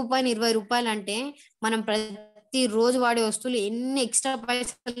సబ్బు పైన 20 రూపాయలు అంటే మనం ప్రతి రోజు వాడే వస్తువులు ఎన్ని ఎక్స్ట్రా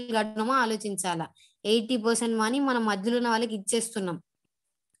పైసలు కట్టడమో ఆలోచించాలా. 80% మనీ మనం మధ్యలో ఉన్న వాళ్ళకి ఇచ్చేస్తున్నాం.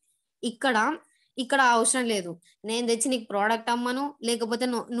 ఇక్కడ ఇక్కడ అవసరం లేదు. నేను తెచ్చి నీకు ప్రోడక్ట్ అమ్మను, లేకపోతే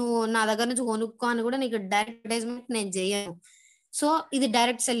నువ్వు నా దగ్గర నుంచి కొనుక్కో అని కూడా నీకు డైరెక్ట్ అడ్వర్టైజ్మెంట్ నేను చేయను. సో ఇది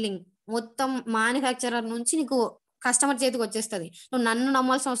డైరెక్ట్ సెల్లింగ్. మొత్తం మ్యానుఫ్యాక్చరర్ నుంచి నీకు కస్టమర్ చేతికి వచ్చేస్తుంది. నువ్వు నన్ను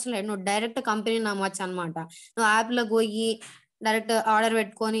నమ్మాల్సిన అవసరం లేదు, నువ్వు డైరెక్ట్ కంపెనీ నమ్మచ్చు అనమాట. నువ్వు యాప్ లో పోయి డైరెక్ట్ ఆర్డర్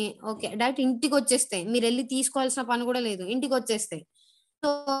పెట్టుకొని, ఓకే డైరెక్ట్ ఇంటికి వచ్చేస్తాయి. మీరు వెళ్ళి తీసుకోవాల్సిన పని కూడా లేదు, ఇంటికి వచ్చేస్తాయి. సో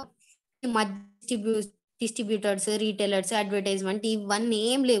డిస్ట్రిబ్యూటర్స్, రీటైలర్స్, అడ్వర్టైజ్మెంట్ ఇవన్నీ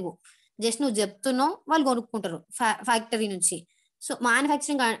ఏం లేవు. జస్ట్ నువ్వు చెప్తున్నావు, వాళ్ళు కొనుక్కుంటారు ఫ్యాక్టరీ నుంచి. సో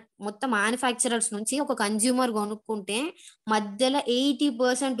మ్యానుఫ్యాక్చరింగ్ మొత్తం మ్యానుఫ్యాక్చరర్స్ నుంచి ఒక కన్జ్యూమర్ కొనుక్కుంటే మధ్యలో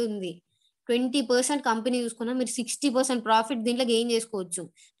 80% ఉంది. 20% కంపెనీ చూసుకున్నా మీరు 60% ప్రాఫిట్ దీంట్లో గెయిన్ చేసుకోవచ్చు.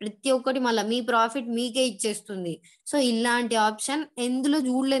 ప్రతి ఒక్కటి మళ్ళీ మీ ప్రాఫిట్ మీకే ఇచ్చేస్తుంది. సో ఇలాంటి ఆప్షన్ ఎందులో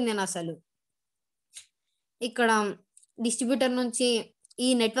చూడలేదు నేను అసలు. ఇక్కడ డిస్ట్రిబ్యూటర్ నుంచి ఈ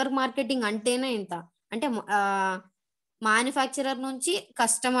నెట్వర్క్ మార్కెటింగ్ అంటేనే ఇంత. అంటే మ్యానుఫ్యాక్చరర్ నుంచి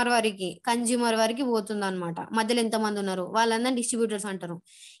కస్టమర్ వరకు, కన్జ్యూమర్ వరకు పోతుంది అనమాట. మధ్యలో ఎంతమంది ఉన్నారు వాళ్ళందరూ డిస్ట్రిబ్యూటర్స్ అంటారు.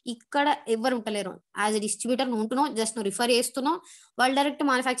 ఇక్కడ ఎవరు ఉంటలేరు. యాజ్ ఎ డిస్ట్రిబ్యూటర్ నువ్వు ఉంటున్నావు, జస్ట్ నువ్వు రిఫర్ చేస్తున్నావు, వాళ్ళు డైరెక్ట్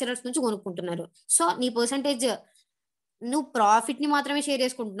మ్యానుఫ్యాక్చరర్స్ నుంచి కొనుక్కుంటున్నారు. సో నీ పర్సంటేజ్, నువ్వు ప్రాఫిట్ ని మాత్రమే షేర్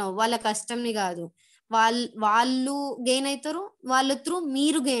చేసుకుంటున్నావు, వాళ్ళ కష్టం ని కాదు. వాళ్ళు గెయిన్ అవుతారు, వాళ్ళ త్రూ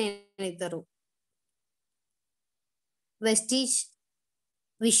మీరు గెయిన్ అవుతారు. వెస్టీజ్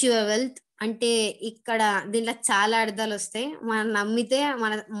విష్ యూ వెల్త్ అంటే ఇక్కడ దీంట్లో చాలా అర్థాలు వస్తాయి. మనం నమ్మితే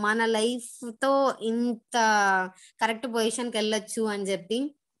మన మన లైఫ్ తో ఇంత కరెక్ట్ పొజిషన్కి వెళ్ళొచ్చు అని చెప్పి.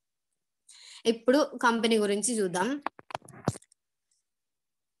 ఇప్పుడు కంపెనీ గురించి చూద్దాం.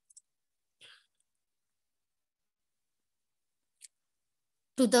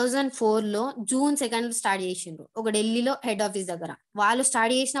 2004 జూన్ 2 స్టార్ట్ చేసిండ్రు, ఒక ఢిల్లీలో హెడ్ ఆఫీస్ దగ్గర. వాళ్ళు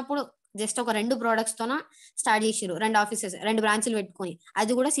స్టార్ట్ చేసినప్పుడు జస్ట్ ఒక 2 products తోన స్టార్ట్ చేసిర్రు, 2 ఆఫీసెస్, 2 బ్రాంచ్లు పెట్టుకొని,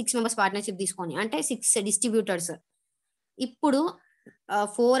 అది కూడా 6 members పార్ట్నర్షిప్ తీసుకొని, అంటే 6 డిస్ట్రిబ్యూటర్స్. ఇప్పుడు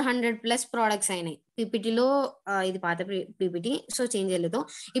 400+ ప్రోడక్ట్స్ అయినాయి. పీపీటీలో ఇది పాత పీపీటీ, సో చేంజ్ చేయలేదు.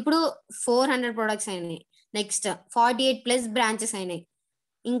 ఇప్పుడు 400 ప్రోడక్ట్స్ అయినాయి. నెక్స్ట్ 48+ బ్రాంచెస్ అయినాయి.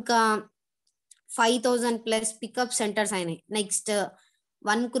 ఇంకా 5,000+ పికప్ సెంటర్స్ అయినాయి. నెక్స్ట్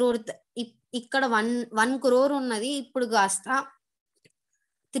 1 crore, ఇక్కడ 1 crore ఉన్నది ఇప్పుడు కాస్త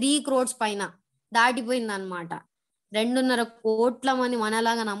 3 crores పైన దాటిపోయింది అనమాట. 2.5 కోట్ల మంది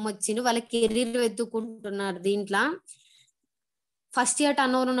మనలాగా నమ్మొచ్చిండు, వాళ్ళ కెరీర్ వెతుక్కుంటున్నారు దీంట్లో. ఫస్ట్ ఇయర్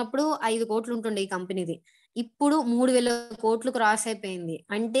టర్న్ ఓవర్ ఉన్నప్పుడు 5 కోట్లు ఉంటుండే ఈ కంపెనీది, ఇప్పుడు 3,000 కోట్లు క్రాస్ అయిపోయింది.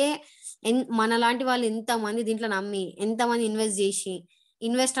 అంటే మనలాంటి వాళ్ళు ఎంతమంది దీంట్లో నమ్మి, ఎంతమంది ఇన్వెస్ట్ చేసి,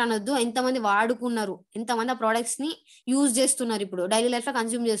 ఇన్వెస్ట్ అనొద్దు, ఎంతమంది వాడుకున్నారు, ఎంతమంది ఆ ప్రొడక్ట్స్ ని యూజ్ చేస్తున్నారు, ఇప్పుడు డైలీ లైఫ్ లో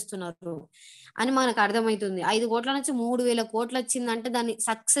కన్జ్యూమ్ చేస్తున్నారు అని మనకు అర్థమవుతుంది. 5 కోట్ల నుంచి 3,000 కోట్లు వచ్చిందంటే దాన్ని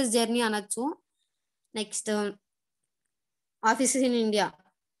సక్సెస్ జర్నీ అనొచ్చు. నెక్స్ట్ ఆఫీసెస్ ఇన్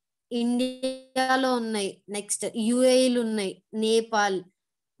ఇండియాలో ఉన్నాయి. నెక్స్ట్ యుఏఈలు ఉన్నాయి, నేపాల్,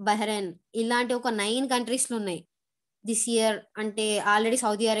 బహ్రెయిన్, ఇలాంటి ఒక 9 కంట్రీస్ లో ఉన్నాయి దిస్ ఇయర్. అంటే already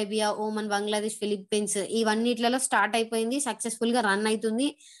Saudi Arabia, ఓమన్, Bangladesh, Philippines ఇవన్నిట్లలో start అయిపోయింది, సక్సెస్ఫుల్ గా రన్ అవుతుంది.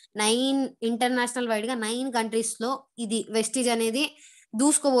 9 ఇంటర్నేషనల్ వైడ్ గా 9 కంట్రీస్ లో ఇది వెస్టిజ్ అనేది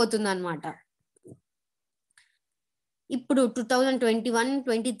దూసుకోబోతుంది అనమాట. ఇప్పుడు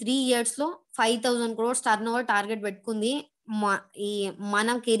 2021-23 ఇయర్స్ లో 5,000 crores టర్న్ ఓవర్ టార్గెట్ పెట్టుకుంది. ఈ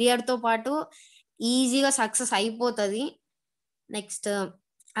మనం కెరియర్ తో పాటు ఈజీగా సక్సెస్ అయిపోతుంది. నెక్స్ట్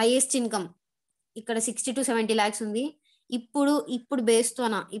హైయెస్ట్ ఇన్కమ్ ఇక్కడ 60-70 lakhs ఉంది. ఇప్పుడు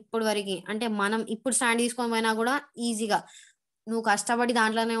బేస్తోనా ఇప్పుడు వరకు, అంటే మనం ఇప్పుడు స్టాండ్ తీసుకొని పోయినా కూడా ఈజీగా నువ్వు కష్టపడి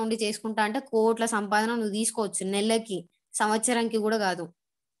దాంట్లోనే ఉండి చేసుకుంటా అంటే కోట్ల సంపాదన నువ్వు తీసుకోవచ్చు, నెలకి, సంవత్సరానికి కూడా కాదు.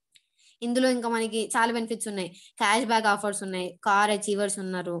 ఇందులో ఇంకా మనకి చాలా బెనిఫిట్స్ ఉన్నాయి. క్యాష్ బ్యాక్ ఆఫర్స్ ఉన్నాయి, కార్ అచీవర్స్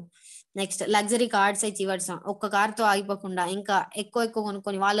ఉన్నారు, నెక్స్ట్ లగ్జరీ కార్డ్స్ అచీవర్స్, ఒక్క కార్ తో ఆగిపోకుండా ఇంకా ఎక్కువ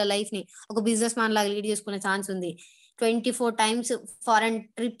కొనుక్కొని వాళ్ళ లైఫ్ ని ఒక బిజినెస్ మ్యాన్ లాగా లీడ్ చేసుకునే ఛాన్స్ ఉంది. 24 times ఫారెన్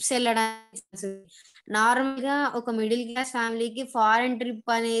ట్రిప్స్ వెళ్ళడానికి. నార్మల్ గా ఒక మిడిల్ క్లాస్ ఫ్యామిలీకి ఫారెన్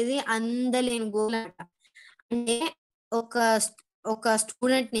ట్రిప్ అనేది అందలేని గోల్ అంట. అంటే ఒక ఒక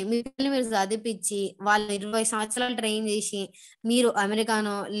స్టూడెంట్ ని, మీ పిల్లల్ని మీరు చదివించి వాళ్ళు 20 సంవత్సరాలు ట్రైన్ చేసి మీరు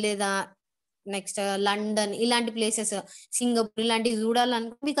అమెరికానో లేదా నెక్స్ట్ లండన్ ఇలాంటి ప్లేసెస్, సింగపూర్ ఇలాంటివి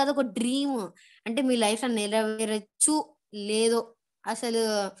చూడాలనుకో మీకు అదొక డ్రీమ్. అంటే మీ లైఫ్ లో నెరవేరచ్చు లేదో, అసలు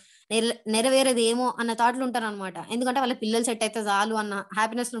నెరవేరేది ఏమో అన్న థాట్లు ఉంటారు అనమాట. ఎందుకంటే వాళ్ళ పిల్లలు సెట్ అయితే చాలు అన్న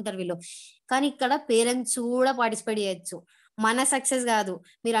హ్యాపీనెస్ ఉంటారు వీళ్ళు. కానీ ఇక్కడ పేరెంట్స్ కూడా పార్టిసిపేట్ చేయొచ్చు. మన సక్సెస్ కాదు,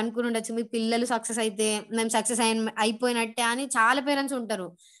 మీరు అనుకుని ఉండొచ్చు మీ పిల్లలు సక్సెస్ అయితే మేము సక్సెస్ అయిపోయినట్టే అని చాలా పేరెంట్స్ ఉంటారు.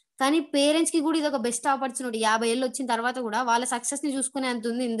 కానీ పేరెంట్స్ కి కూడా ఇది ఒక బెస్ట్ ఆపర్చునిటీ. 50 ఏళ్ళు వచ్చిన తర్వాత కూడా వాళ్ళ సక్సెస్ ని చూసుకునే అంత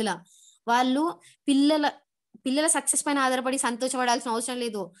ఉంది ఇందులో. వాళ్ళు పిల్లల పిల్లల సక్సెస్ పైన ఆధారపడి సంతోషపడాల్సిన అవసరం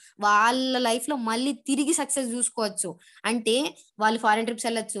లేదు. వాళ్ళ లైఫ్ లో మళ్ళీ తిరిగి సక్సెస్ చూసుకోవచ్చు. అంటే వాళ్ళు ఫారెన్ ట్రిప్స్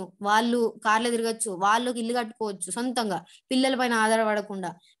వెళ్ళొచ్చు, వాళ్ళు కార్లో తిరగచ్చు, వాళ్ళు ఇల్లు కట్టుకోవచ్చు సొంతంగా, పిల్లల పైన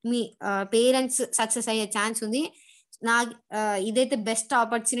ఆధారపడకుండా. మీ పేరెంట్స్ సక్సెస్ అయ్యే ఛాన్స్ ఉంది. నా ఇదైతే బెస్ట్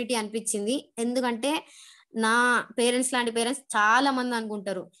ఆపర్చునిటీ అనిపించింది. ఎందుకంటే నా పేరెంట్స్ లాంటి పేరెంట్స్ చాలా మంది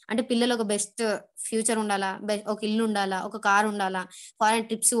అనుకుంటారు, అంటే పిల్లలు ఒక బెస్ట్ ఫ్యూచర్ ఉండాలా, ఒక ఇల్లు ఉండాలా, ఒక కార్ ఉండాలా, ఫారెన్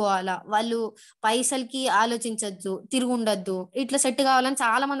ట్రిప్స్ పోవాలా, వాళ్ళు పైసలకి ఆలోచించద్దు, తిరుగు ఉండద్దు, ఇట్లా సెట్ కావాలని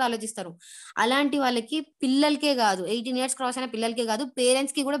చాలా మంది ఆలోచిస్తారు. అలాంటి వాళ్ళకి పిల్లలకే కాదు, 18 years క్రాస్ అయిన పిల్లలకే కాదు,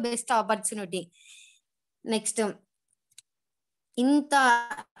 పేరెంట్స్ కి కూడా బెస్ట్ ఆపర్చునిటీ. నెక్స్ట్ ఇంత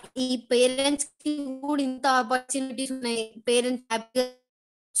ఈ పేరెంట్స్ కి కూడా ఇంత ఆపర్చునిటీస్ ఉన్నాయి, పేరెంట్స్ హ్యాపీగా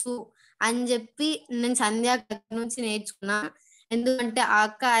అని చెప్పి నేను సంధ్య నుంచి నేర్చుకున్నా. ఎందుకంటే ఆ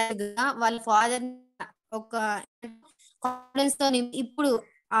అక్క వాళ్ళ ఫాదర్ ఒక కాన్ఫిడెన్స్ తో ఇప్పుడు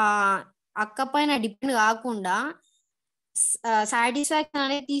ఆ అక్క పైన డిపెండ్ కాకుండా సాటిస్ఫాక్షన్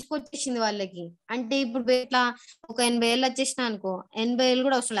అనేది తీసుకొచ్చేసింది వాళ్ళకి. అంటే ఇప్పుడు ఇట్లా ఒక 80 ఏళ్ళు వచ్చేసినా అనుకో, 80 ఏళ్ళు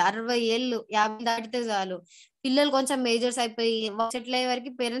కూడా అవసరం లేదు. 60 ఏళ్ళు 50 దాటితే చాలు. పిల్లలు కొంచెం మేజర్స్ అయిపోయి సెటిల్ అయ్యే వరకు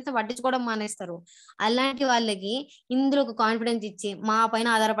పేరెంట్స్ పట్టించుకోవడం మానేస్తారు. అలాంటి వాళ్ళకి ఇందులో ఒక కాన్ఫిడెన్స్ ఇచ్చి మా పైన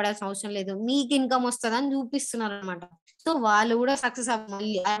ఆధారపడాల్సిన అవసరం లేదు, మీకు ఇన్కమ్ వస్తదని చూపిస్తున్నారు అనమాట. సో వాళ్ళు కూడా సక్సెస్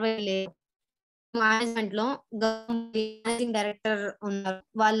మళ్ళీ 60 మేనేజ్మెంట్ లో మేనేజింగ్ డైరెక్టర్ ఉన్నారు.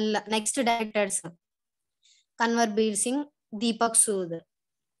 వాళ్ళ next directors Kanwar beer Singh, Deepak Sood.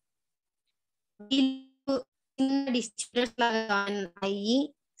 వీళ్ళు చిన్న డిస్ట్రిబ్యూటర్స్ లాగా జాయిన్ అయ్యి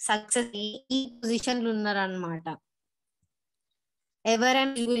సక్సెస్ ఈ పొజిషన్లు ఉన్నారనమాట.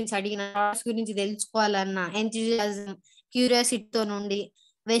 ఎవరైనా వీళ్ళ గురించి అడిగిన ప్రాడక్ట్స్ గురించి తెలుసుకోవాలన్నా ఎంతూజియాజం, క్యూరియాసిటీతో నుండి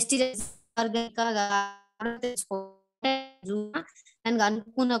వెస్టిజ్ నేను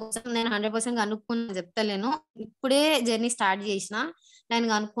అనుకున్న కోసం నేను 100% కనుక్కున్నా చెప్తలేను. ఇప్పుడే జర్నీ స్టార్ట్ చేసిన. నేను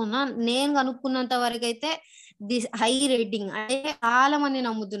కనుక్కున్నంత వరకు అయితే హై రేటింగ్ అంటే చాలా మంది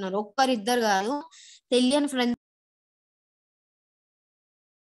నమ్ముతున్నారు, ఒక్కరిద్దరు కాదు. తెలియని ఫ్రెండ్స్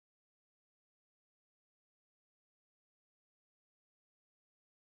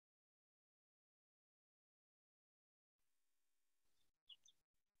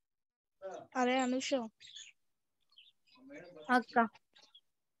అరే అనుష, అక్క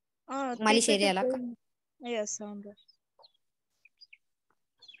మళ్ళీ షేర్ పీపీటీ చేయాలక్క. ఎస్ అవును.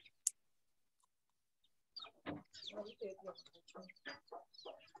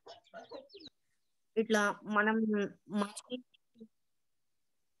 ఇట్లా మనం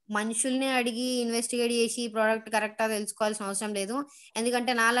మనుషుల్ని అడిగి ఇన్వెస్టిగేట్ చేసి ప్రోడక్ట్ కరెక్టా తెలుసుకోవాల్సిన అవసరం లేదు.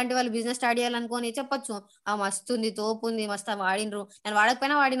 ఎందుకంటే నాలాంటి వాళ్ళు బిజినెస్ స్టార్ట్ చేయాలనుకొని చెప్పొచ్చు, ఆ మస్తు ఉంది, తోపు ఉంది, మస్తు వాడినరు, నేను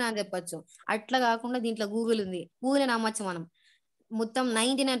వాడకపోయినా వాడినా అని చెప్పొచ్చు. అట్లా కాకుండా దీంట్లో గూగుల్ ఉంది, గూగుల్ నమ్మచ్చు మనం. మొత్తం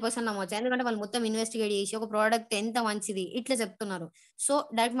 99% నమ్మొచ్చు. ఎందుకంటే వాళ్ళు మొత్తం ఇన్వెస్టిగేట్ చేసి ఒక ప్రోడక్ట్ ఎంత మంచిది ఇట్లా చెప్తున్నారు. సో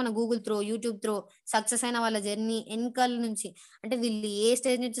డైరెక్ట్ మన Google throw, YouTube throw success అయిన వాళ్ళ జర్నీ వెనకాల నుంచి, అంటే వీళ్ళు ఏ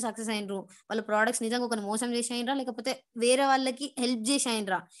స్టేజ్ నుంచి సక్సెస్ అయినరు, వాళ్ళ ప్రోడక్ట్స్ నిజంగా ఒక మోసం చేసి అయినరా లేకపోతే వేరే వాళ్ళకి హెల్ప్ చేసి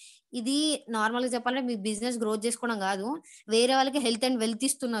అయినరా. ఇది నార్మల్ గా చెప్పాలంటే మీ బిజినెస్ గ్రోత్ చేసుకోవడం కాదు, వేరే వాళ్ళకి హెల్త్ అండ్ వెల్త్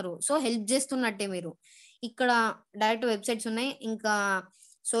ఇస్తున్నారు. సో హెల్ప్ చేస్తున్నట్టే మీరు. ఇక్కడ డైరెక్ట్ వెబ్సైట్స్ ఉన్నాయి. ఇంకా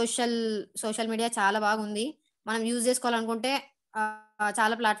సోషల్ సోషల్ మీడియా చాలా బాగుంది. మనం యూజ్ చేసుకోవాలనుకుంటే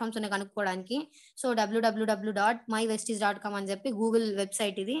చాలా ప్లాట్ఫామ్స్ ఉన్నాయి కనుక్కోవడానికి. సో www.mywesties.com అని చెప్పి గూగుల్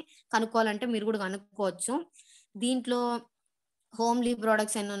వెబ్సైట్ ఇది. కనుక్కోవాలంటే మీరు కూడా కనుక్కోవచ్చు. దీంట్లో హోమ్లీ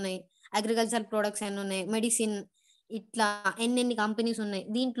ప్రొడక్ట్స్ ఎన్ని ఉన్నాయి, అగ్రికల్చర్ ప్రొడక్ట్స్ ఎన్ని ఉన్నాయి, మెడిసిన్, ఇట్లా ఎన్నెన్ని కంపెనీస్ ఉన్నాయి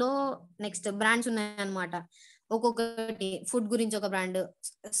దీంట్లో. నెక్స్ట్ బ్రాండ్స్ ఉన్నాయి అనమాట. ఒక్కొక్కటి ఫుడ్ గురించి ఒక బ్రాండ్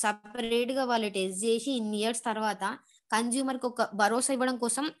సపరేట్ గా వాళ్ళు టెస్ట్ చేసి ఇన్ని ఇయర్స్ తర్వాత కన్జ్యూమర్ కి ఒక భరోసా ఇవ్వడం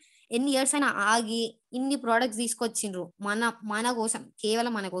కోసం ఎన్ని ఇయర్స్ అయినా ఆగి ఇన్ని ప్రోడక్ట్స్ తీసుకొచ్చిండ్రు మన కోసం,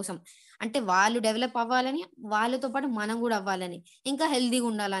 కేవలం మన కోసం. అంటే వాళ్ళు డెవలప్ అవ్వాలని, వాళ్ళతో పాటు మనం కూడా అవ్వాలని, ఇంకా హెల్దీగా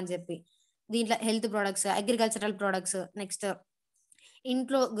ఉండాలని చెప్పి. దీంట్లో health products, agricultural products, next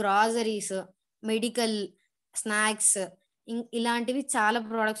ఇంట్లో గ్రాసరీస్, మెడికల్, స్నాక్స్, ఇలాంటివి చాలా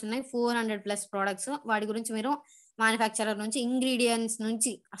ప్రోడక్ట్స్ ఉన్నాయి. 400+ ప్రోడక్ట్స్. వాటి గురించి మీరు మ్యానుఫ్యాక్చరర్ నుంచి, ఇంగ్రీడియంట్స్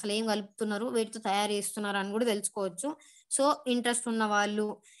నుంచి అసలు ఏం కలుపుతున్నారు, వీటితో తయారు చేస్తున్నారు అని కూడా తెలుసుకోవచ్చు. సో ఇంట్రెస్ట్ ఉన్న వాళ్ళు,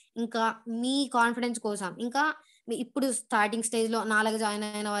 ఇంకా మీ కాన్ఫిడెన్స్ కోసం, ఇంకా ఇప్పుడు స్టార్టింగ్ స్టేజ్ లో నాలుగు జాయిన్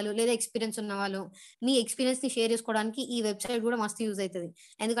అయిన వాళ్ళు లేదా ఎక్స్పీరియన్స్ ఉన్న వాళ్ళు, మీ ఎక్స్పీరియన్స్ ని షేర్ చేసుకోవడానికి ఈ వెబ్సైట్ కూడా మస్తు యూజ్ అవుతుంది.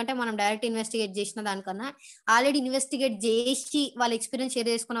 ఎందుకంటే మనం డైరెక్ట్ ఇన్వెస్టిగేట్ చేసిన దానికన్నా ఆల్రెడీ ఇన్వెస్టిగేట్ చేసి వాళ్ళ ఎక్స్పీరియన్స్ షేర్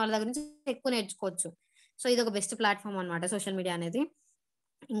చేసుకున్న వాళ్ళ దగ్గర నుంచి ఎక్కువ నేర్చుకోవచ్చు. సో ఇది ఒక బెస్ట్ ప్లాట్ఫామ్ అనమాట సోషల్ మీడియా అనేది.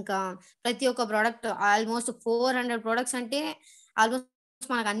 ఇంకా ప్రతి ఒక్క ప్రోడక్ట్, ఆల్మోస్ట్ 400 ప్రోడక్ట్స్ అంటే ఆల్మోస్ట్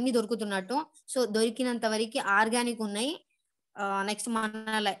మనకు అన్ని దొరుకుతున్నట్టు. సో దొరికినంత వరకు ఆర్గానిక్ ఉన్నాయి. నెక్స్ట్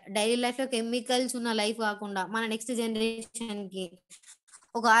మన డైలీ లైఫ్ లో కెమికల్స్ ఉన్న లైఫ్ కాకుండా మన నెక్స్ట్ జనరేషన్ కి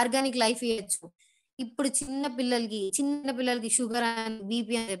ఒక ఆర్గానిక్ లైఫ్ ఇవ్వచ్చు. ఇప్పుడు చిన్న పిల్లలకి షుగర్ అని,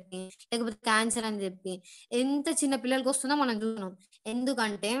 బీపీ అని చెప్పి, లేకపోతే క్యాన్సర్ అని చెప్పి ఎంత చిన్న పిల్లలకి వస్తుందో మనం చూస్తున్నాం.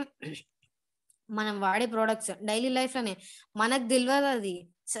 ఎందుకంటే మనం వాడే ప్రోడక్ట్స్ డైలీ లైఫ్ లోనే మనకు తెలియదు అది.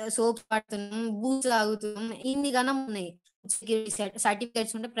 సోప్స్ వాడుతున్నాం, బూట్స్ తాగుతున్నాం, ఇన్ని గణం ఉన్నాయి,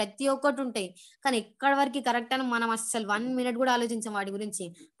 సర్టిఫికేట్స్ ఉంటాయి, ప్రతి ఒక్కటి ఉంటాయి. కానీ ఎక్కడి వరకు కరెక్ట్ అని మనం అసలు 1 మినిట్ కూడా ఆలోచించాం వాటి గురించి.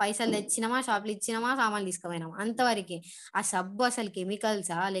 పైసలు తెచ్చినామా, షాపులు ఇచ్చినామా, సామాన్లు తీసుకుపోయినామా, అంతవరకు. ఆ సబ్బు అసలు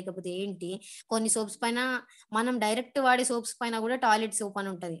కెమికల్సా లేకపోతే ఏంటి. కొన్ని సోప్స్ పైన, మనం డైరెక్ట్ వాడే సోప్స్ పైన కూడా టాయిలెట్ సోప్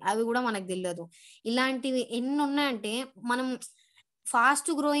అని ఉంటది, అవి కూడా మనకు తెలియదు. ఇలాంటివి ఎన్ని ఉన్నాయంటే మనం ఫాస్ట్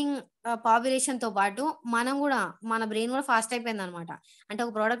గ్రోయింగ్ పాపులేషన్ తో పాటు మనం కూడా, మన బ్రెయిన్ కూడా ఫాస్ట్ అయిపోయింది అనమాట. అంటే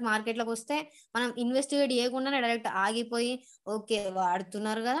ఒక ప్రోడక్ట్ మార్కెట్ లోకి వస్తే మనం ఇన్వెస్టిగేట్ చేయకుండానే డైరెక్ట్ ఆగిపోయి ఓకే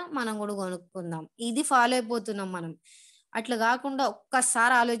వాడుతున్నారు కదా మనం కూడా కొనుక్కుందాం, ఇది ఫాలో అయిపోతున్నాం మనం. అట్లా కాకుండా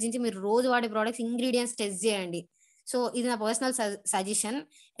ఒక్కసారి ఆలోచించి మీరు రోజు వాడే ప్రోడక్ట్స్ ఇంగ్రీడియంట్స్ టెస్ట్ చేయండి. సో ఇది నా పర్సనల్ సజెషన్.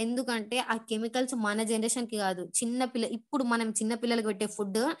 ఎందుకంటే ఆ కెమికల్స్ మన జనరేషన్ కి కాదు, ఇప్పుడు మనం చిన్న పిల్లలకు పెట్టే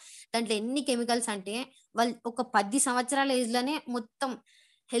ఫుడ్ దాంట్లో ఎన్ని కెమికల్స్ అంటే వాళ్ళు ఒక 10 సంవత్సరాల ఏజ్ లోనే మొత్తం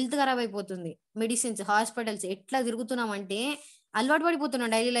హెల్త్ ఖరాబ్ అయిపోతుంది. మెడిసిన్స్, హాస్పిటల్స్ ఎట్లా తిరుగుతున్నాం అంటే అలవాటు పడిపోతున్నాం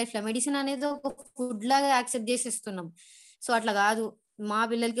డైలీ లైఫ్ లో. మెడిసిన్ అనేది ఒక ఫుడ్ లాగా యాక్సెప్ట్ చేసేస్తున్నాం. సో అట్లా కాదు. మా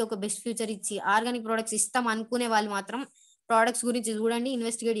పిల్లలకి ఒక బెస్ట్ ఫ్యూచర్ ఇచ్చి ఆర్గానిక్ ప్రొడక్ట్స్ ఇస్తాం అనుకునే వాళ్ళు మాత్రం ప్రొడక్ట్స్ గురించి చూడండి,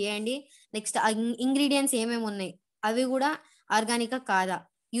 ఇన్వెస్టిగేట్ చేయండి. నెక్స్ట్ ఇంగ్రీడియంట్స్ ఏమేమి ఉన్నాయి, అవి కూడా ఆర్గానికా కాదా,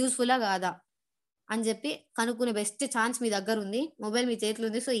 యూస్ఫుల్లా కాదా అని చెప్పి కనుక్కునే బెస్ట్ ఛాన్స్ మీ దగ్గర ఉంది. మొబైల్ మీ చేతిలో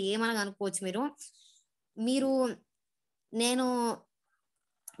ఉంది. సో ఏమనగా కనుక్కోవచ్చు మీరు. మీరు నేను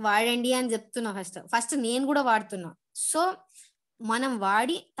వాడండి అని చెప్తున్నా. ఫస్ట్ నేను కూడా వాడుతున్నా. సో మనం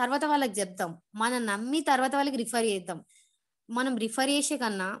వాడి తర్వాత వాళ్ళకి చెప్తాం, మనం నమ్మి తర్వాత వాళ్ళకి రిఫర్ చేద్దాం. మనం రిఫర్ చేసే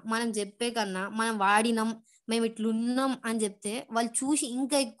కన్నా, మనం చెప్పే కన్నా, మనం వాడినాం, మేము ఇట్లున్నాం అని చెప్తే వాళ్ళు చూసి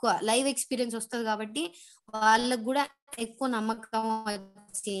ఇంకా ఎక్కువ లైవ్ ఎక్స్పీరియన్స్ వస్తుంది. కాబట్టి వాళ్ళకు కూడా ఎక్కువ నమ్మకం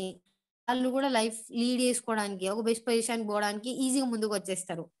వచ్చి వాళ్ళు కూడా లైఫ్ లీడ్ చేసుకోవడానికి, ఒక బెస్ట్ పొజిషన్ పోవడానికి ఈజీగా ముందుకు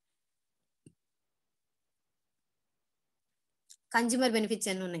వచ్చేస్తారు. కన్జ్యూమర్ బెనిఫిట్స్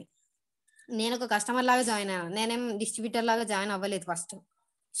ఎన్ని ఉన్నాయి. నేను ఒక కస్టమర్ లాగా జాయిన్ అయ్యాను, నేనేం డిస్ట్రిబ్యూటర్ లాగా జాయిన్ అవ్వలేదు ఫస్ట్.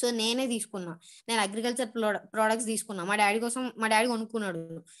 సో నేనే తీసుకున్నా. నేను అగ్రికల్చర్ ప్రోడక్ట్స్ తీసుకున్నా. మా డాడీ కోసం, మా డాడీ కొనుక్కున్నాడు.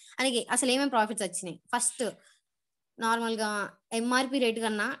 అలాగే అసలు ఏమేమి ప్రాఫిట్స్ వచ్చినాయి. ఫస్ట్ నార్మల్ గా ఎంఆర్పి రేట్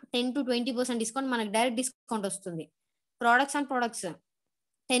కన్నా 10-20% డిస్కౌంట్ మనకి డైరెక్ట్ డిస్కౌంట్ వస్తుంది. Products and products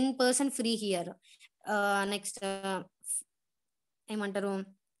 10% free here. Next ఏమంటారు,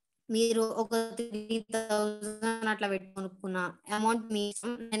 మీరు ఒక 3000 అట్లా పెట్టి కొనుక్కున్న అమౌంట్ మీ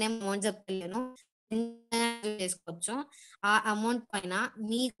ఇష్టం, నేనేం అమౌంట్ చెప్పలేను, చేసుకోవచ్చు. ఆ అమౌంట్ పైన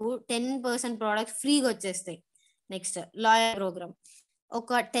మీకు 10% ప్రోడక్ట్స్ ఫ్రీగా వచ్చేస్తాయి. Next lawyer programme.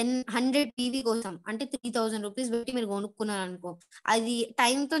 ఒక 100 టీవీ కోసం అంటే 3000 రూపీస్ పెట్టి మీరు కొనుక్కున్నారు అనుకో, అది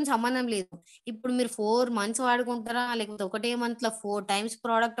టైంతో సంబంధం లేదు. ఇప్పుడు మీరు 4 months వాడుకుంటారా, లేకపోతే ఒకటే మంత్ లో 4 times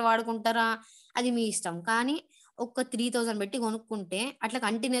ప్రోడక్ట్ వాడుకుంటారా, అది మీ ఇష్టం. కానీ ఒక 3000 పెట్టి కొనుక్కుంటే అట్లా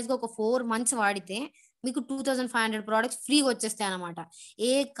కంటిన్యూస్ గా ఒక 4 months వాడితే మీకు 2500 ప్రోడక్ట్స్ ఫ్రీగా వచ్చేస్తాయి అనమాట.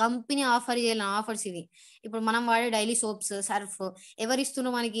 ఏ కంపెనీ ఆఫర్ చేయాలి ఆఫర్స్ ఇవి. ఇప్పుడు మనం వాడే డైలీ సోప్స్, సర్ఫ్ ఎవరు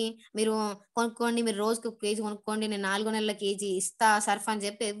ఇస్తున్నారు మనకి, మీరు కొనుక్కోండి, మీరు రోజుకి 1 కేజీ కొనుక్కోండి, నేను 4 నెలల కేజీ ఇస్తా సర్ఫ్ అని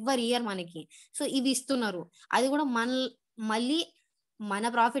చెప్పి ఎవరు ఇయర్ మనకి. సో ఇవి ఇస్తున్నారు. అది కూడా మళ్ళీ మన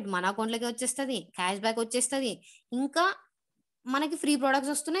ప్రాఫిట్ మన అకౌంట్లోకి వచ్చేస్తుంది, క్యాష్ బ్యాక్ వచ్చేస్తుంది, ఇంకా మనకి ఫ్రీ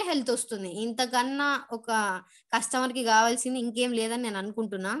ప్రొడక్ట్స్ వస్తున్నాయి, హెల్త్ వస్తుంది. ఇంతకన్నా ఒక కస్టమర్ కి కావాల్సింది ఇంకేం లేదని నేను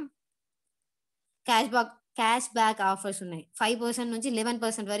అనుకుంటున్నా. క్యాష్ బ్యాక్ ఆఫర్స్ ఉన్నాయి. 5% నుంచి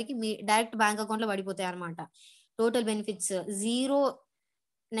 11% వరకు మీ డైరెక్ట్ బ్యాంక్ అకౌంట్ లో పడిపోతాయి అనమాట. Total benefits zero.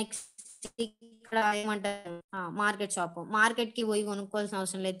 నెక్స్ట్ ఇక్కడ ఏమంటారు, మార్కెట్ కి పోయి కొనుక్కోవాల్సిన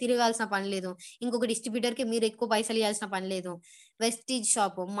అవసరం లేదు, తిరగాల్సిన పని లేదు, ఇంకొక డిస్ట్రిబ్యూటర్ కి మీరు ఎక్కువ పైసలు ఇవ్వాల్సిన పని లేదు. వెస్టీజ్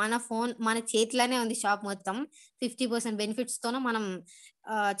షాప్ మన చేతిలోనే ఉంది. షాప్ మొత్తం 50% బెనిఫిట్స్ తోనే మనం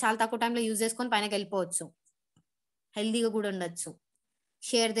చాలా తక్కువ టైంలో యూజ్ చేసుకొని పైనకి వెళ్ళిపోవచ్చు, హెల్దీగా కూడా ఉండొచ్చు.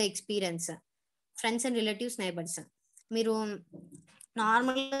 Share the experience, friends and relatives, neighbours. మీరు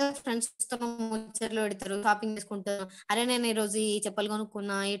నార్మల్ గా ఫ్రెండ్స్ తో ముచ్చట్లు పెడతారు, షాపింగ్ చేసుకుంటారు, అరే నేను ఈ రోజు ఈ చెప్పులు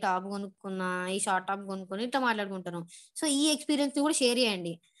కొనుక్కున్నా, ఈ టాప్ కొనుక్కున్నా, ఈ షార్ట్ టాప్ కొనుక్కున్నా, ఇట్లా మాట్లాడుకుంటారు. సో ఈ ఎక్స్పీరియన్స్ ని కూడా షేర్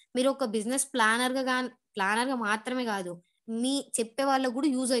చేయండి. మీరు ఒక బిజినెస్ ప్లానర్ గా మాత్రమే కాదు, మీ చెప్పే వాళ్ళకు కూడా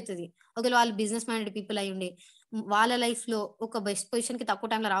యూజ్ అవుతుంది. ఒకవేళ వాళ్ళు బిజినెస్ మైండెడ్ పీపుల్ అయి ఉండి వాళ్ళ లైఫ్ లో ఒక బెస్ట్ పొజిషన్ కి తక్కువ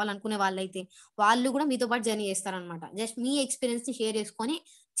టైంలో రావాలనుకునే వాళ్ళైతే వాళ్ళు కూడా మీతో పాటు జర్నీ చేస్తారనమాట. జస్ట్ మీ ఎక్స్పీరియన్స్ ని షేర్ చేసుకొని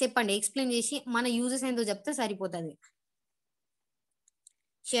చెప్పండి, ఎక్స్ప్లెయిన్ చేసి మన యూజెస్ ఏందో చెప్తే సరిపోతుంది.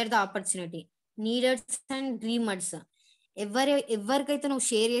 Share the opportunity, నీడర్స్ and dreamers. ఎవరికైతే నువ్వు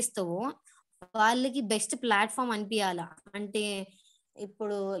షేర్ చేస్తావో వాళ్ళకి బెస్ట్ ప్లాట్ఫామ్ అనిపించాలా. అంటే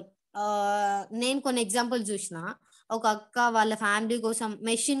ఇప్పుడు ఆ నేను కొన్ని ఎగ్జాంపుల్ చూసిన. ఒక అక్క వాళ్ళ ఫ్యామిలీ కోసం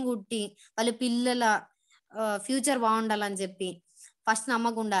మెషిన్ కుట్టి వాళ్ళ పిల్లల ఫ్యూచర్ బాగుండాలని చెప్పి ఫస్ట్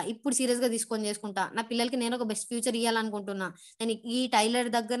నమ్మకుండా ఇప్పుడు సీరియస్ గా తీసుకొని చేసుకుంటా, నా పిల్లలకి నేను ఒక బెస్ట్ ఫ్యూచర్ ఇవ్వాలనుకుంటున్నా, నేను ఈ టైలర్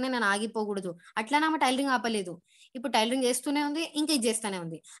దగ్గరనే నేను ఆగిపోకూడదు, అట్లానే ఆమె టైలరింగ్ ఆపలేదు. ఇప్పుడు టైలరింగ్ చేస్తూనే ఉంది, ఇంకా ఇది చేస్తూనే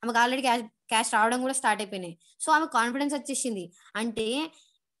ఉంది. ఆమెకు ఆల్రెడీ క్యాష్ రావడం కూడా స్టార్ట్ అయిపోయినాయి. సో ఆమె కాన్ఫిడెన్స్ వచ్చేసింది. అంటే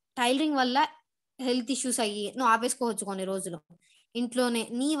టైలరింగ్ వల్ల హెల్త్ ఇష్యూస్ అయ్యి నువ్వు ఆపేసుకోవచ్చు కొన్ని రోజులు ఇంట్లోనే,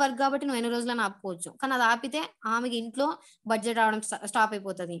 నీ వర్క్ కాబట్టి నువ్వు ఎన్ని రోజులని ఆపుకోవచ్చు. కానీ అది ఆపితే ఆమెకి ఇంట్లో బడ్జెట్ రావడం స్టాప్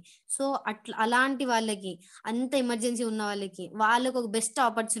అయిపోతుంది. సో అట్లా అలాంటి వాళ్ళకి, అంత ఎమర్జెన్సీ ఉన్న వాళ్ళకి ఒక బెస్ట్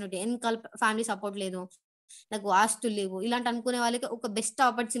ఆపర్చునిటీ. వెనకాల ఫ్యామిలీ సపోర్ట్ లేదు, నాకు ఆస్తులు లేవు, ఇలాంటి అనుకునే వాళ్ళకి ఒక బెస్ట్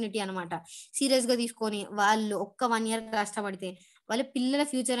ఆపర్చునిటీ అనమాట. సీరియస్ గా తీసుకొని వాళ్ళు ఒక్క 1 year కష్టపడితే వాళ్ళ పిల్లల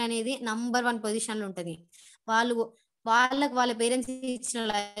ఫ్యూచర్ అనేది నంబర్ 1 పొజిషన్ లో ఉంటది. వాళ్ళు వాళ్ళ పేరెంట్స్ ఇచ్చిన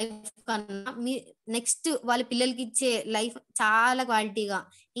లైఫ్ కన్నా నెక్స్ట్ వాళ్ళ పిల్లలకి ఇచ్చే లైఫ్ చాలా క్వాలిటీగా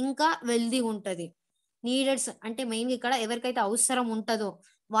ఇంకా వెల్దీ ఉంటది. నీడెడ్స్ అంటే మెయిన్ ఇక్కడ ఎవరికైతే అవసరం ఉంటుందో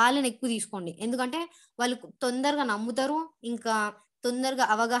వాళ్ళని ఎక్కువ తీసుకోండి. ఎందుకంటే వాళ్ళు తొందరగా నమ్ముతారు. ఇంకా తొందరగా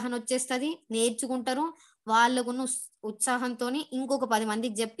అవగాహన వచ్చేస్తది. నేర్చుకుంటారు. వాళ్ళకున్న ఉత్సాహంతోని ఇంకొక 10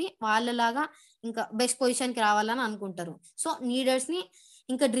 మందికి జెప్పి వాళ్ళలాగా ఇంకా బెస్ట్ పొజిషన్‌కి రావాలని అనుకుంటారు. సో, లీడర్స్‌ని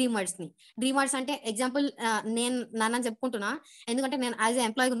ఇంకా డ్రీమర్స్‌ని. డ్రీమర్స్ అంటే ఎగ్జాంపుల్ నేను నన్నని చెప్పుకుంటున్నా. ఎందుకంటే నేను యాస్ ఎ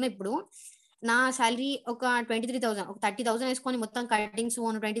ఎంప్లాయీగా ఉన్నా ఇప్పుడు. నా సాలరీ ఒక 23,000 ఒక 30,000 ఏసుకొని మొత్తం కటింగ్స్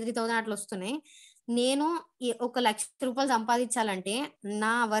పోను 23,000 అట్లా వస్తున్నాయి. నేను ఒక రూ. 1,00,000 సంపాదించాలంటే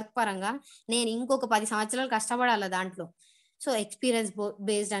నా వర్క్ పరంగా నేను ఇంకొక 10 సంవత్సరాలు కష్టపడాల దాంట్లో. సో, ఎక్స్‌పీరియన్స్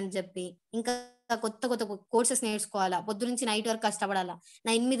బేస్డ్ అని చెప్పి, ఇంకా కొత్త కొత్త కోర్సెస్ నేర్చుకోవాలా. పొద్దున్నుంచి నైట్ వరకు కష్టపడాలా.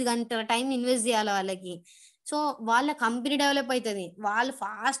 నా 8 గంటల టైమ్‌ని ఇన్వెస్ట్ చేయాలా వాళ్ళకి. సో, వాళ్ళ కంపెనీ డెవలప్ అయితది. వాళ్ళు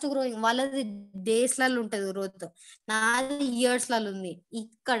ఫాస్ట్ గ్రోయింగ్. వాళ్ళది డేస్‌లలో ఉంటది గ్రోత్. నాది ఇయర్స్‌లలో ఉంది.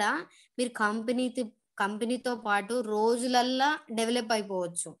 ఇక్కడ మీరు కంపెనీతో పాటు రోజులల్లా డెవలప్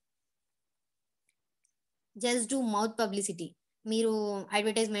అయిపోవచ్చు. Just do mouth publicity. మీరు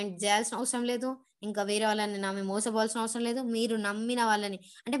అడ్వర్టైజ్‌మెంట్ జేయాల్సిన అవసరం లేదు. ఇంకా వేరే వాళ్ళని నమ్మి మోసపోవాల్సిన అవసరం లేదు. మీరు నమ్మిన వాళ్ళని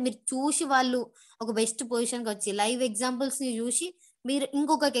అంటే మీరు చూసి వాళ్ళు ఒక బెస్ట్ పొజిషన్‌కొచ్చి లైవ్ ఎగ్జాంపుల్స్‌ని జూసి మీరు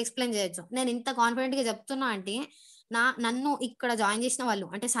ఇంకొకరికి ఎక్స్‌ప్లెయిన్ జేయొచ్చు. నేను ఇంత కాన్ఫిడెంట్‌గా చెప్తున్నా అంటే నన్ను ఇక్కడ జాయిన్ జేసిన వాళ్ళు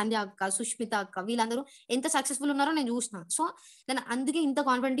అంటే సంధ్య అక్క, సుష్మిత అక్క వీళ్ళందరూ ఎంత సక్సెస్‌ఫుల్ ఉన్నారో నేను జూషిన. సో, నేను అందుకే ఇంత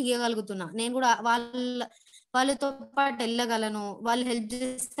కాన్ఫిడెంట్‌గా ఇయ్యగలుగుతున్నా. నేను గూడా వాళ్ళతో పాటు ఎళ్ళగలను. వాళ్ళు హెల్ప్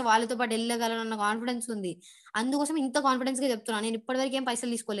జేస్తే వాళ్ళతో పాటు ఎళ్ళగలను అన్న కాన్ఫిడెన్స్ ఉంది. అందుకోసం ఇంత కాన్ఫిడెన్స్‌గా చెప్తున్నా. నేను ఇప్పటివరకు ఏం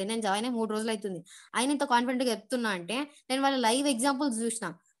పైసలు తీసుకోలేదు. నేను జాయిన్ అయ్యి 3 రోజులైతుంది. అయినా ఇంత కాన్ఫిడెంట్‌గా చెప్తున్నా అంటే, నేను వాళ్ళ లైవ్ ఎగ్జాంపుల్స్ జూషిన.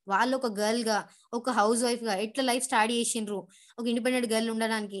 వాళ్ళు ఒక గర్ల్‌గా, ఒక హౌస్ వైఫ్‌గా ఎట్లా లైఫ్ స్టార్ట్ చేషిండ్రు. ఒక ఇండిపెండెంట్ గర్ల్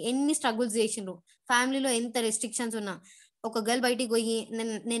ఉండడానికి ఎన్ని స్ట్రగుల్స్ చేషిండ్రు. ఫ్యామిలీలో ఎంత రెస్ట్రిక్షన్స్ ఉన్నా. ఒక గర్ల్ బయటికి పోయి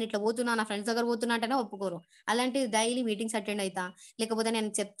నేనిట్లా పోతున్నా, నా ఫ్రెండ్స్ దగ్గర పోతున్నా అంటేనే ఒప్పుకోరు. అలాంటిది డైలీ మీటింగ్స్ అటెండ్ అయితా. లేకపోతే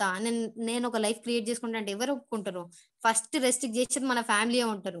నేను చెప్తా. నేను ఒక లైఫ్ క్రియేట్ చేసుకుంటా అంటే ఎవరు ఒప్పుకుంటారు? ఫస్ట్ రెస్ట్రిక్ట్ చేసేది మన ఫ్యామిలీయే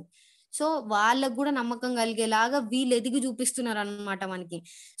ఉంటారు. సో, వాళ్ళకి గూడా నమ్మకం కలిగేలాగా వీళ్ళు ఎదిగి చూపిస్తున్నారనమాట మనకి.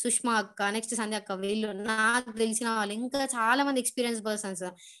 సుష్మా అక్క, నెక్స్ట్ సంధ్య అక్క వీళ్ళు నాకు తెలిసిన వాళ్ళు. ఇంకా చాలా మంది ఎక్స్‌పీరియన్స్ పర్సన్స్.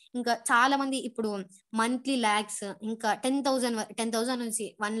 ఇంకా చాలా మంది ఇప్పుడు మంత్లీ లాక్స్ ఇంకా 10,000 నుంచి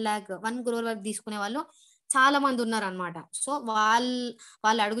 1,00,000, 1,00,00,000 వరకు తీసుకునే వాళ్ళు చాలా మంది ఉన్నారనమాట. సో,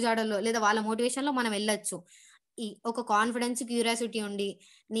 వాళ్ళ అడుగుజాడల్లో లేదా వాళ్ళ మోటివేషన్‌లో మనం వెళ్ళొచ్చు. ఈ ఒక కాన్ఫిడెన్స్, క్యూరియాసిటీ ఉండి,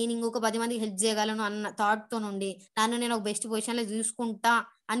 నేను ఇంకొక 10 మందికి హెల్ప్ చేయగలను అన్న థాట్‌తోనుండి, నన్ను నేను ఒక బెస్ట్ పొజిషన్‌లో చూసుకుంటా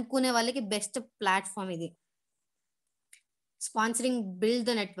అనుకునే వాళ్ళకి బెస్ట్ ప్లాట్‌ఫార్మ్ ఇది. Sponsoring build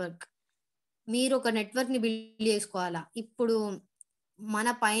the network. మీరు ఒక నెట్వర్క్‌ని బిల్డ్ చేసుకోవాలా. ఇప్పుడు మన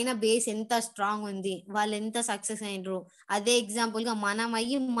పైన బేస్ ఎంత స్ట్రాంగ్ ఉంది. వాళ్ళెంత సక్సెస్ అయిండ్రు. అదే ఎగ్జాంపుల్‌గా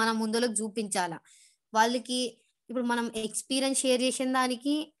మనమయ్యి మన ముందోళ్ళకి చూపించాలా. వాళ్ళకి ఇప్పుడు మనం ఎక్స్‌పీరియన్స్ షేర్ చేసిన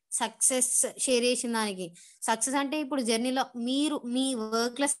దానికి, సక్సెస్ షేర్ చేసిన దానికి. సక్సెస్ అంటే ఇప్పుడు జర్నీలో మీరు మీ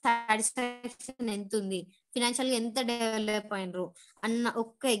వర్క్‌లో సాటిస్ఫాక్షన్ ఎంతుంది? ఫినాన్షియల్‌గా ఎంత డెవలప్ అయిండ్రు అన్న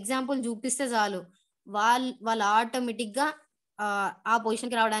ఒక్క ఎగ్జాంపుల్ చూపిస్తే చాలు. వాళ్ళు ఆటోమేటిక్‌గా ఆ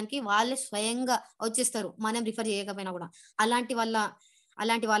పొజిషన్‌కి రావడానికి వాళ్ళే స్వయంగా వచ్చేస్తారు. మనం రిఫర్ చేయకపోయినా గూడా. అలాంటి వాళ్ళ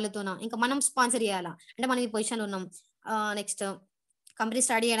అలాంటి వాళ్ళతోన ఇంకా మనం స్పాన్సర్ చేయాలా. అంటే మనం ఈ పొజిషన్‌లో ఉన్నాం. నెక్స్ట్ కంపెనీ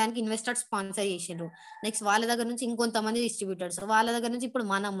స్టార్ట్ చేయడానికి ఇన్వెస్టర్స్ స్పాన్సర్ చేసిండ్రు. నెక్స్ట్ వాళ్ళ దగ్గర నుంచి ఇంకొంతమంది డిస్ట్రిబ్యూటర్స్. వాళ్ళ దగ్గర నుంచి ఇప్పుడు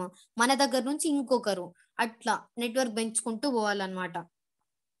మనము. మన దగ్గర నుంచి ఇంకొకరు. అట్లా నెట్వర్క్ పెంచుకుంటూ పోవాలన్నమాట.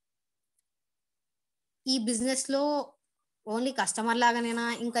 ఈ బిజినెస్‌లో ఓన్లీ కస్టమర్ లాగానేనా?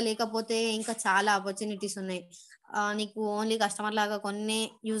 ఇంకా లేకపోతే ఇంకా చాలా ఆపర్చునిటీస్ ఉన్నాయి. నీకు ఓన్లీ కస్టమర్ లాగా కొన్నే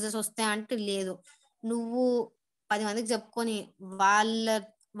యూజర్స్ వస్తాయంటే లేదు. నువ్వు 10 మందికి చెప్పుకొని వాళ్ళ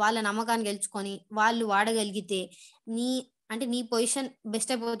వాళ్ళ నమ్మకాన్ని గెలుచుకొని, వాళ్ళు వాడగలిగితే నీ అంటే నీ పొజిషన్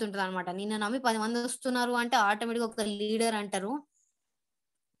బెస్ట్ అయిపోతుంటదనమాట. నిన్ను నమ్మి 10 మందొస్తున్నారు అంటే ఆటోమేటిక్‌గా ఒక లీడర్ అంటారు.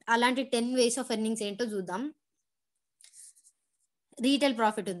 అలాంటి 10 వేస్ ఆఫ్ ఎర్నింగ్స్ ఏంటో చూద్దాం. రీటైల్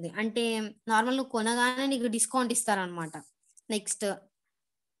ప్రాఫిట్ ఉంది. అంటే నార్మల్ నువ్వు కొనగానే నీకు డిస్కౌంట్ ఇస్తారనమాట. Next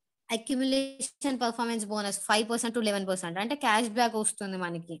accumulation performance bonus 5% to 11% అంటే క్యాష్ బ్యాక్ వస్తుంది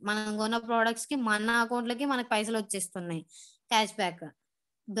మనకి. మనం కొన్న ప్రొడక్ట్స్‌కి మన అకౌంట్‌లకి మనకు పైసలొచ్చేస్తున్నాయి. Cash back.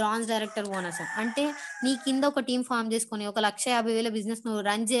 Bronze director bonus అంటే నీ కింద ఒక టీమ్ ఫార్మ్ చేసుకొని ఒక 1,50,000 బిజినెస్ నువ్వు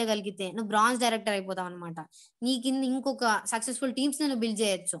రన్ చేయగలిగితే నువ్వు బ్రాంజ్ డైరెక్టర్ అయిపోతావనమాట. నీ కింద ఇంకొక సక్సెస్‌ఫుల్ టీమ్స్‌ని నువ్వు బిల్డ్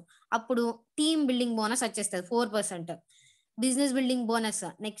చేయొచ్చు. అప్పుడు టీమ్ బిల్డింగ్ బోనస్ వచ్చేస్తది 4%. Business building bonus.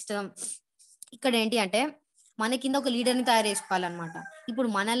 నెక్స్ట్ ఇక్కడ ఏంటి అంటే మన కింద ఒక లీడర్‌ని తయారు చేసుకోవాలన్నమాట. ఇప్పుడు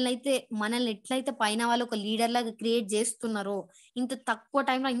మనల్ని ఎట్లయితే పైన వాళ్ళు ఒక లీడర్ లాగా క్రియేట్ చేస్తున్నారో, ఇంత తక్కువ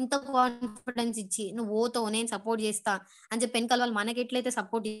టైంలో ఇంత కాన్ఫిడెన్స్ ఇచ్చి నువ్వు పోతావు నేను సపోర్ట్ చేస్తా అని చెప్పి వెనకాల వాళ్ళు మనకెట్లయితే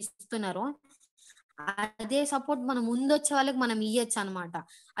సపోర్ట్ ఇస్తున్నారో, అదే సపోర్ట్ మన ముందొచ్చే వాళ్ళకి మనం ఇయ్యొచ్చనమాట.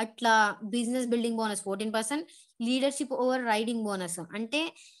 అట్లా business building bonus 14%, leadership over riding bonus. అంటే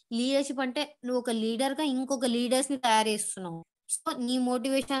లీడర్‌షిప్ అంటే నువ్వు ఒక లీడర్‌గా ఇంకొక లీడర్స్‌ని తయారు చేస్తున్నావు. సో, నీ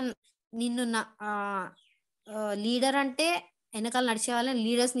మోటివేషన్ నిన్ను న ఆహ్, లీడర్ అంటే ఎనకాల నడిచే వాళ్ళని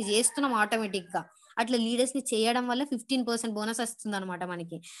లీడర్స్‌ని చేస్తున్నాం ఆటోమేటిక్‌గా. అట్లా లీడర్స్ ని చేయడం వల్ల 15% బోనస్ వస్తుంది అనమాట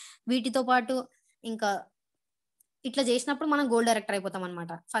మనకి. వీటితో పాటు ఇంకా ఇట్లా చేసినప్పుడు మనం గోల్డ్ డైరెక్టర్ అయిపోతాం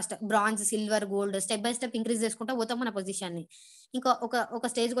అనమాట. First bronze, silver, gold step by step increase చేసుకుంటా పోతాం మన పొజిషన్ ని. ఇంకా ఒక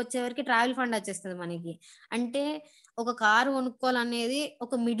స్టేజ్కి వచ్చే వరకు ట్రావెల్ ఫండ్ వచ్చేస్తుంది మనకి. అంటే ఒక కారు కొనుక్కోవాలనేది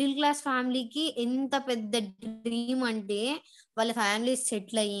ఒక మిడిల్ క్లాస్ ఫ్యామిలీకి ఎంత పెద్ద డ్రీమ్ అంటే, వాళ్ళ ఫ్యామిలీ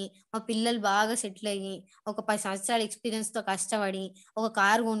సెటిల్ అయ్యి, మా పిల్లలు బాగా సెటిల్ అయ్యి, ఒక 10 సంవత్సరాల ఎక్స్పీరియన్స్ తో కష్టపడి ఒక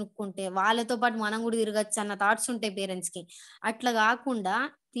కారు కొనుక్కుంటే వాళ్ళతో పాటు మనం కూడా తిరగచ్చు అన్న థాట్స్ ఉంటాయి పేరెంట్స్ కి. అట్లా కాకుండా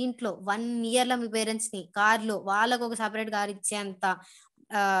దీంట్లో 1 year లో మీ పేరెంట్స్ ని కార్ లో వాళ్ళకు ఒక సపరేట్ కార్ ఇచ్చేంత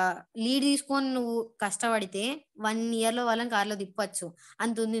లీడ్ తీసుకొని నువ్వు కష్టపడితే 1 year లో వాళ్ళని కార్లో తిప్పచ్చు.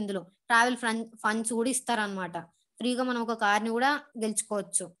 అంత ఉంది ఇందులో. ట్రావెల్ ఫండ్స్ కూడా ఇస్తారనమాట. ఫ్రీగా మనం ఒక కార్ ని కూడా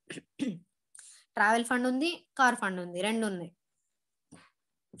గెలుచుకోవచ్చు. ట్రావెల్ ఫండ్ ఉంది, కార్ ఫండ్ ఉంది, రెండు ఉన్నాయి.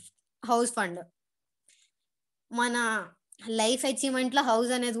 హౌస్ ఫండ్ మన లైఫ్ అచీవ్మెంట్ లో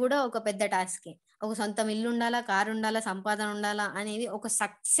హౌస్ అనేది కూడా ఒక పెద్ద టాస్క్. ఒక సొంతం ఇల్లు ఉండాలా, కారు ఉండాలా, సంపాదన ఉండాలా అనేది ఒక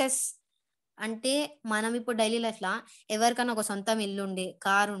సక్సెస్. అంటే మనం ఇప్పుడు డైలీ లైఫ్ లా ఎవరికైనా ఒక సొంతం ఇల్లు ఉండి,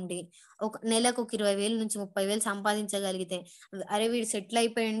 కారు ఉండి, ఒక నెలకు ఒక 20,000 నుంచి 30,000 సంపాదించగలిగితే అరే వీడు సెటిల్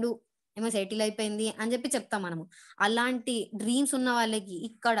అయిపోయిండు, ఏమో సెటిల్ అయిపోయింది అని చెప్పి చెప్తాం మనము. అలాంటి డ్రీమ్స్ ఉన్న వాళ్ళకి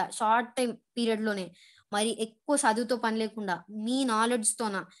ఇక్కడ షార్ట్ టైం పీరియడ్ లోనే మరి ఎక్కువ చదువుతో పని లేకుండా మీ నాలెడ్జ్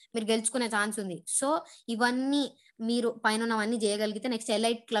తోన మీరు గెలుచుకునే ఛాన్స్ ఉంది. సో ఇవన్నీ మీరు పైన ఉన్నవన్నీ చేయగలిగితే నెక్స్ట్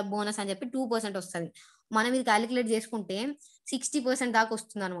ఎలైట్ క్లబ్ బోనస్ అని చెప్పి 2% వస్తుంది. మనం ఇది క్యాలిక్యులేట్ చేసుకుంటే 60% దాకా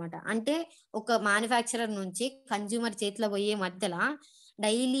వస్తుంది అనమాట. అంటే ఒక మ్యానుఫ్యాక్చరర్ నుంచి కన్జ్యూమర్ చేతిలో పోయే మధ్యలో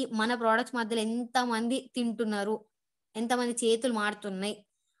డైలీ మన ప్రోడక్ట్స్ మధ్యలో ఎంత మంది తింటున్నారు, ఎంతమంది చేతులు మారుతున్నాయి,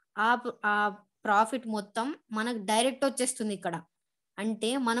 ఆ ప్రాఫిట్ మొత్తం మనకు డైరెక్ట్ వచ్చేస్తుంది ఇక్కడ.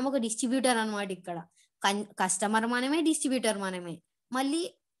 అంటే మనం ఒక డిస్ట్రిబ్యూటర్ అనమాట. ఇక్కడ కస్టమర్ మనమే, డిస్ట్రిబ్యూటర్ మనమే, మళ్ళీ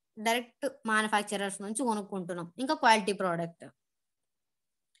డైరెక్ట్ మ్యానుఫ్యాక్చరర్స్ నుంచి కొనుక్కుంటున్నాం. ఇంకా quality product.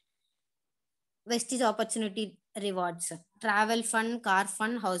 Vestige opportunity rewards, travel fund, car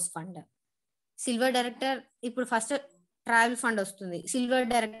fund, house fund. Silver director ఇప్పుడు ఫస్ట్ ట్రావెల్ ఫండ్ వస్తుంది, సిల్వర్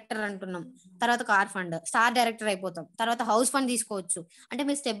డైరెక్టర్ అంటున్నాం, తర్వాత కార్ ఫండ్, స్టార్ డైరెక్టర్ అయిపోతాం, తర్వాత హౌస్ ఫండ్ తీసుకోవచ్చు. అంటే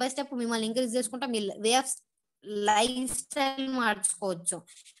మీరు స్టెప్ బై స్టెప్ మిమ్మల్ని ఇంక్రీజ్ చేసుకుంటా మీ వే ఆఫ్ లైఫ్ స్టైల్ మార్చుకోవచ్చు.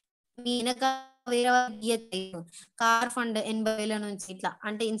 మీ వెనక వేరే కార్ ఫండ్ 80,000 నుంచి ఇట్లా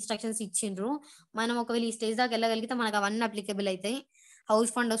అంటే ఇన్స్ట్రక్షన్స్ ఇచ్చిండ్రు. మనం ఒకవేళ ఈ స్టేజ్ దాకా వెళ్ళగలిగితే మనకు అవన్నీ అప్లికబుల్ అవుతాయి.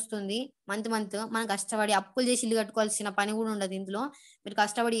 హౌస్ ఫండ్ వస్తుంది, మంత్ మనం కష్టపడి అప్పులు చేసి ఇల్లు కట్టుకోవాల్సిన పని కూడా ఉండదు ఇందులో, మీరు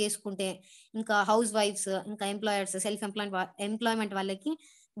కష్టపడి చేసుకుంటే. ఇంకా హౌస్ వైఫ్స్, ఇంకా ఎంప్లాయర్స్, సెల్ఫ్ ఎంప్లాయ్మెంట్ వాళ్ళకి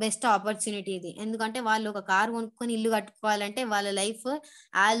బెస్ట్ ఆపర్చునిటీ ఇది. ఎందుకంటే వాళ్ళు ఒక కార్ కొనుక్కొని ఇల్లు కట్టుకోవాలంటే వాళ్ళ లైఫ్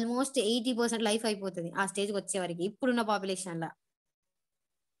ఆల్మోస్ట్ 80% లైఫ్ అయిపోతుంది ఆ స్టేజ్కి వచ్చే వరకు ఇప్పుడున్న పాపులేషన్ లా.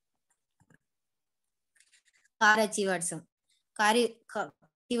 కార్ అచీవర్స్, కార్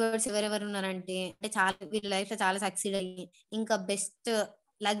అచీవర్స్ ఎవరెవరు ఉన్నారంటే అంటే చాలా వీళ్ళ లైఫ్ లో చాలా సక్సీడ్ అయ్యి ఇంకా బెస్ట్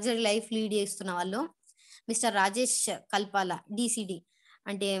లగ్జరీ లైఫ్ లీడ్ చేస్తున్న వాళ్ళు మిస్టర్ రాజేష్ కల్పాల, డిసిడి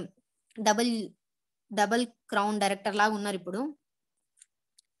అంటే డబుల్ డబుల్ క్రౌన్ డైరెక్టర్ లాగా ఉన్నారు ఇప్పుడు.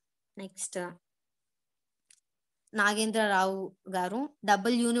 నెక్స్ట్ నాగేంద్రరావు గారు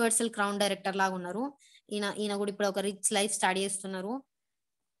డబుల్ యూనివర్సల్ క్రౌన్ డైరెక్టర్ లాగా ఉన్నారు. ఈయన కూడా ఇప్పుడు ఒక రిచ్ లైఫ్ స్టార్ట్ చేస్తున్నారు,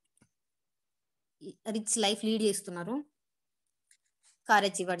 రిచ్ లైఫ్ లీడ్ చేస్తున్నారు. Car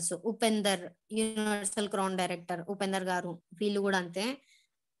achievers Upender, universal crown director Upender గారు, వీళ్ళు కూడా అంతే.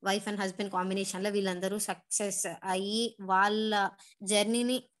 వైఫ్ అండ్ హస్బెండ్ కాంబినేషన్ లో వీళ్ళందరూ సక్సెస్ అయ్యి వాళ్ళ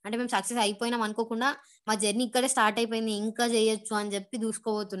జర్నీని అంటే మేము సక్సెస్ అయిపోయినాం అనుకోకుండా మా జర్నీ ఇక్కడే స్టార్ట్ అయిపోయింది ఇంకా చేయొచ్చు అని చెప్పి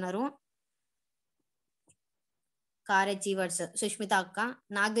దూసుకోబోతున్నారు. కార్ అచీవర్స్ సుష్మిత అక్క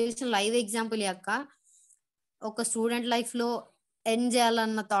నాకు తెలిసిన లైవ్ ఎగ్జాంపుల్ అక్క. ఒక స్టూడెంట్ లైఫ్ లో ఎండ్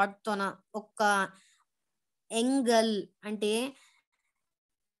చేయాలన్న థాట్ తోన ఒక యంగ్ గర్ల్ అంటే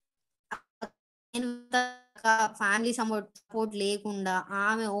ఫ్యామిలీ సపోర్ట్ లేకుండా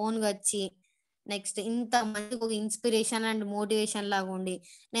ఆమె ఓన్ గా వచ్చి నెక్స్ట్ ఇంత మందికి ఒక ఇన్స్పిరేషన్ అండ్ మోటివేషన్ లాగా ఉండి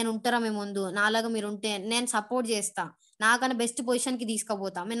నేను ఉంటారా మీ ముందు, నాలాగా మీరు ఉంటే నేను సపోర్ట్ చేస్తా, నాకన్నా బెస్ట్ పొజిషన్ కి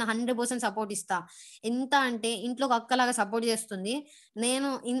తీసుకుపోతా, నేను 100% సపోర్ట్ ఇస్తా. ఎంత అంటే ఇంట్లో ఒక అక్కలాగా సపోర్ట్ చేస్తుంది.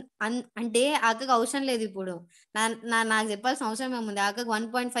 నేను అంటే ఆ అక్కకి అవసరం లేదు ఇప్పుడు, నాకు చెప్పాల్సిన అవసరం ఏముంది. ఆ అక్కకి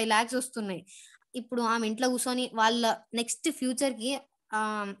 1.5 lakhs వస్తున్నాయి. ఇప్పుడు ఆమె ఇంట్లో కూర్చొని వాళ్ళ నెక్స్ట్ ఫ్యూచర్ కి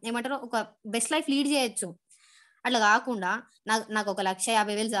ఏమంటారు ఒక బెస్ట్ లైఫ్ లీడ్ చేయొచ్చు. అట్లా కాకుండా నాకు ఒక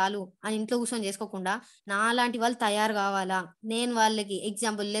 1,50,000 చాలు అని ఇంట్లో కూర్చొని చేసుకోకుండా నాలాంటి వాళ్ళు తయారు కావాలా, నేను వాళ్ళకి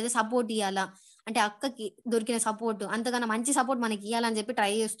ఎగ్జాంపుల్ లేదా సపోర్ట్ ఇవ్వాలా అంటే అక్కకి దొరికిన సపోర్ట్ అంతకన్నా మంచి సపోర్ట్ మనకి ఇవ్వాలని చెప్పి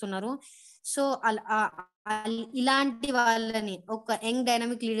ట్రై చేస్తున్నారు. సో ఇలాంటి వాళ్ళని ఒక యంగ్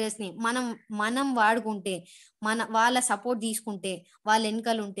డైనమిక్ లీడర్స్ ని మనం వాడుకుంటే, వాళ్ళ సపోర్ట్ తీసుకుంటే, వాళ్ళ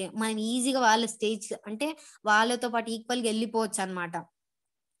వెనకాల ఉంటే మనం ఈజీగా వాళ్ళ స్టేజ్ అంటే వాళ్ళతో పాటు ఈక్వల్ గా వెళ్ళిపోవచ్చు అనమాట.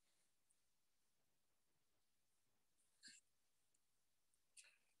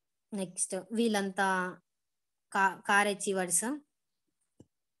 నెక్స్ట్ వీళ్ళంతా కార్ అచీవర్స్.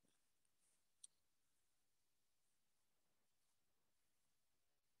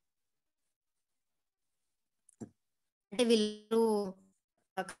 అంటే వీళ్ళు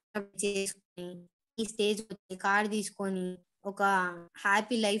చేసుకొని ఈ స్టేజ్ వచ్చి కార్ తీసుకొని ఒక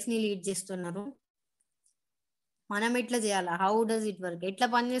హ్యాపీ లైఫ్ ని లీడ్ చేస్తున్నారు. మనం ఎట్లా చేయాలా? How does it work? ఎట్లా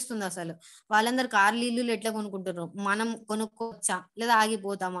పనిచేస్తుంది అసలు? వాళ్ళందరు కార్లు ఇల్లులు ఎట్లా కొనుక్కుంటారు? మనం కొనుక్కోవచ్చా లేదా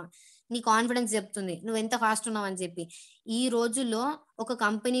ఆగిపోతామా? నీ కాన్ఫిడెన్స్ చెప్తుంది నువ్వు ఎంత ఫాస్ట్ ఉన్నావు అని చెప్పి. ఈ రోజుల్లో ఒక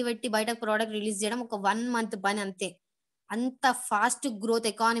కంపెనీ పెట్టి బయటకు ప్రోడక్ట్ రిలీజ్ చేయడం ఒక 1 మంత్ పని అంతే. అంత ఫాస్ట్ గ్రోత్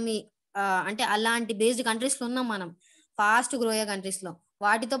ఎకానమీ, అంటే అలాంటి బేస్డ్ కంట్రీస్ లో ఉన్నాం మనం. ఫాస్ట్ గ్రో అయ్యే కంట్రీస్ లో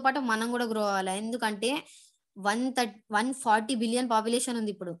వాటితో పాటు మనం కూడా గ్రో అవ్వాలి. ఎందుకంటే 140 బిలియన్ పాపులేషన్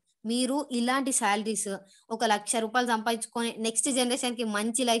ఉంది ఇప్పుడు. మీరు ఇలాంటి శాలరీస్ ₹1,00,000 సంపాదించుకొని నెక్స్ట్ జనరేషన్ కి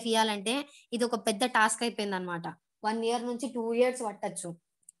మంచి లైఫ్ ఇవ్వాలంటే ఇది ఒక పెద్ద టాస్క్ అయిపోయింది అనమాట. 1 ఇయర్ నుంచి 2 ఇయర్స్ పట్టచ్చు.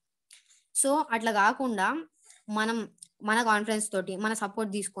 సో అట్లా కాకుండా మనం మన కాన్ఫిడెన్స్ తోటి మన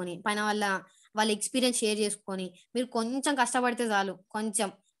సపోర్ట్ తీసుకొని పైన వాళ్ళ ఎక్స్పీరియన్స్ షేర్ చేసుకొని మీరు కొంచెం కష్టపడితే చాలు.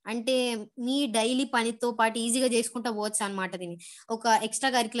 కొంచెం అంటే మీ డైలీ పనితో పాటు ఈజీగా చేసుకుంటా పోవచ్చు అనమాట. దీన్ని ఒక ఎక్స్ట్రా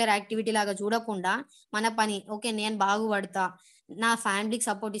కరిక్యులర్ యాక్టివిటీ లాగా చూడకుండా మన పని ఓకే నేను బాగుపడతా, నా ఫ్యామిలీకి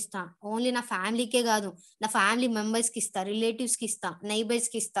సపోర్ట్ ఇస్తా, ఓన్లీ నా ఫ్యామిలీకే కాదు నా ఫ్యామిలీ మెంబర్స్ కి ఇస్తా, రిలేటివ్స్ కి ఇస్తా, నైబర్స్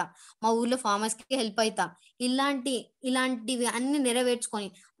కి ఇస్తా, మా ఊర్లో ఫార్మర్స్ కి హెల్ప్ అవుతా, ఇలాంటివి అన్ని నెరవేర్చుకొని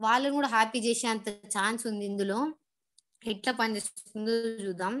వాళ్ళని కూడా హ్యాపీ చేసే అంత ఛాన్స్ ఉంది ఇందులో. ఎట్లా పనిచేస్తుందో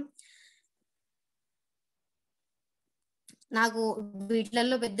చూద్దాం. నాకు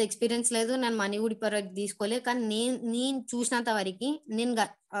వీటిలలో పెద్ద ఎక్స్పీరియన్స్ లేదు, నేను మనీ కూడా ఇప్పటివరకు తీసుకోలేదు. కానీ నేను చూసినంత వరకు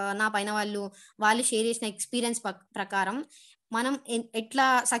నా పైన వాళ్ళు షేర్ చేసిన ఎక్స్పీరియన్స్ ప్రకారం మనం ఎట్లా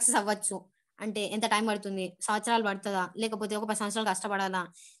సక్సెస్ అవ్వచ్చు అంటే ఎంత టైం పడుతుంది, సంవత్సరాలు పడుతుందా, లేకపోతే ఒక 10 సంవత్సరాలు కష్టపడాలా,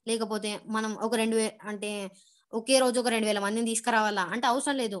 లేకపోతే మనం ఒక 2,000 అంటే ఒకే రోజు ఒక 2,000 మందిని తీసుకురావాలా అంటే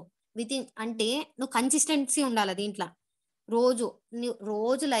అవసరం లేదు. అంటే నువ్వు కన్సిస్టెన్సీ ఉండాలి దీంట్లో. రోజు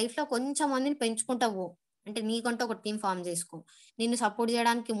రోజు లైఫ్ లో కొంచెం మందిని పెంచుకుంటావు. అంటే నీకంటే ఒక టీం ఫామ్ చేసుకో. నిన్ను సపోర్ట్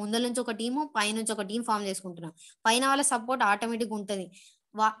చేయడానికి ముందర నుంచి ఒక టీము, పైనుంచి ఒక టీం ఫామ్ చేసుకుంటున్నాం. పైన వాళ్ళ సపోర్ట్ ఆటోమేటిక్ ఉంటది.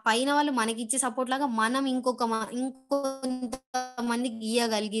 పైన వాళ్ళు మనకి ఇచ్చే సపోర్ట్ లాగా మనం ఇంకొంత మందికి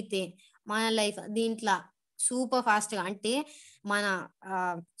ఇయ్యగలిగితే మన లైఫ్ దీంట్లో సూపర్ ఫాస్ట్ గా అంటే మన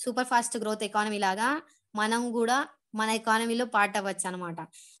సూపర్ ఫాస్ట్ గ్రోత్ ఎకానమీ లాగా మనం కూడా మన ఎకానమీలో పార్ట్ అవ్వచ్చు అనమాట.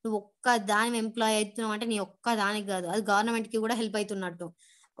 నువ్వు ఒక్క దాని ఎంప్లాయ్ అవుతున్నావు అంటే నీ ఒక్క దానికి కాదు, అది గవర్నమెంట్ కి కూడా హెల్ప్ అవుతున్నట్టు.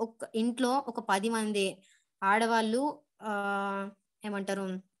 ఇంట్లో ఒక 10 మంది ఆడవాళ్ళు, ఆ ఏమంటారు,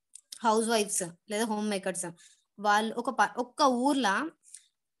 హౌస్ వైఫ్స్ లేదా హోమ్ మేకర్స్, వాళ్ళు ఒక్క ఊర్లో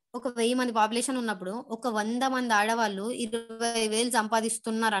ఒక 1000 మంది పాపులేషన్ ఉన్నప్పుడు ఒక 100 మంది ఆడవాళ్ళు 20,000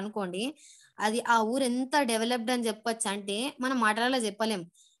 సంపాదిస్తున్నారు అనుకోండి. అది ఆ ఊరు ఎంత డెవలప్డ్ అని చెప్పొచ్చు అంటే మనం మాటలలో చెప్పలేం.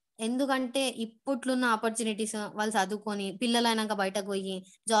 ఎందుకంటే ఇప్పట్లున్న ఆపర్చునిటీస్ వాళ్ళు చదువుకొని పిల్లలైనాక బయటకు పోయి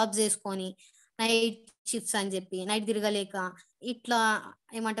జాబ్ చేసుకొని నైట్ షిఫ్ట్స్ అని చెప్పి నైట్ తిరగలేక ఇట్లా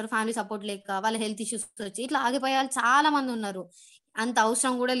ఏమంటారు ఫ్యామిలీ సపోర్ట్ లేక వాళ్ళ హెల్త్ ఇష్యూస్ వచ్చి ఇట్లా ఆగిపోయే వాళ్ళు చాలా మంది ఉన్నారు. అంత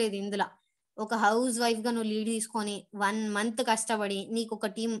అవసరం కూడా లేదు ఇందులో. ఒక హౌస్ వైఫ్ గా నువ్వు లీడ్ తీసుకొని 1 మంత్ కష్టపడి నీకు ఒక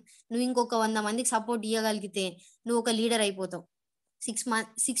టీం, నువ్వు ఇంకొక 100 మందికి సపోర్ట్ ఇవ్వగలిగితే నువ్వు ఒక లీడర్ అయిపోతావు.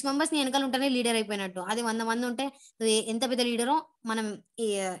 6 మెంబర్స్ నీ వెనకాల ఉంటేనే లీడర్ అయిపోయినట్టు. అది 100 మంది ఉంటే నువ్వు ఎంత పెద్ద లీడరో మనం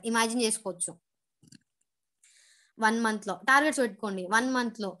ఇమాజిన్ చేసుకోవచ్చు. 1 మంత్ లో టార్గెట్స్ పెట్టుకోండి. 1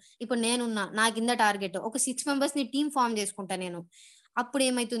 మంత్ లో ఇప్పుడు నేనున్నా, నా కింద టార్గెట్ ఒక 6 మెంబర్స్ ని టీం ఫామ్ చేసుకుంటా నేను. అప్పుడు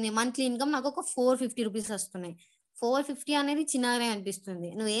ఏమైతుంది, మంత్లీ ఇన్కమ్ నాకు ఒక ₹450 వస్తున్నాయి. 450 అనేది చిన్నగానే అనిపిస్తుంది.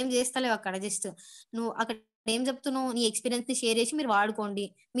 నువ్వు ఏం చేస్తలేవు అక్కడ, జస్ట్ నువ్వు అక్కడ ఏం చెప్తున్నావు, నీ ఎక్స్పీరియన్స్ ని షేర్ చేసి మీరు వాడుకోండి,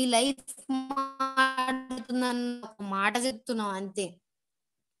 మీ లైఫ్ మారుతుందన్న ఒక మాట చెప్తున్నావు అంతే.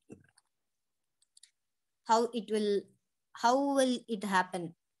 How it will how will it happen?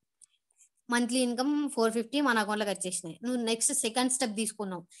 Monthly income 450 మన అకౌంట్ లోకి వచ్చేసినాయి. నువ్వు నెక్స్ట్ సెకండ్ స్టెప్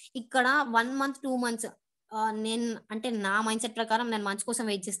తీసుకున్నావు. ఇక్కడ 1 మంత్ 2 మంత్స్ నేను అంటే నా మైండ్ సెట్ ప్రకారం నేను మంచి కోసం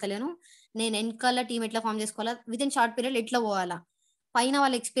వెయిట్ చేస్తలేను. నేను వెనకాల టీం ఎట్లా ఫామ్ చేసుకోవాలా, విత్ ఇన్ షార్ట్ పీరియడ్ ఎట్లా పోవాలా, పైన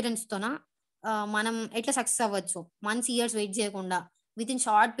వాళ్ళ ఎక్స్పీరియన్స్ తోన మనం ఎట్లా సక్సెస్ అవ్వచ్చు, మంత్స్ ఇయర్స్ వెయిట్ చేయకుండా విత్ ఇన్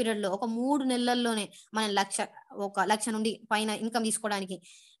షార్ట్ పీరియడ్ లో ఒక 3 నెలల్లోనే మనం 1,00,000 నుండి పైన ఇన్కమ్ తీసుకోవడానికి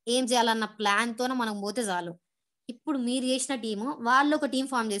ఏం చేయాలన్న ప్లాన్ తోన మనం పోతే చాలు. ఇప్పుడు మీరు చేసిన టీము వాళ్ళు ఒక టీం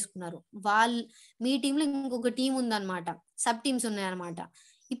ఫామ్ చేసుకున్నారు. మీ టీంలో ఇంకొక టీం ఉందన్నమాట, సబ్ టీమ్స్ ఉన్నాయన్నమాట.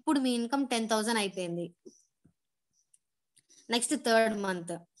 ఇప్పుడు మీ ఇన్కమ్ 10,000 అయిపోయింది. నెక్స్ట్ 3rd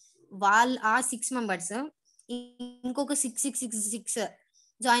మంత్ ఆ 6 మెంబర్స్ ఇంకొక 6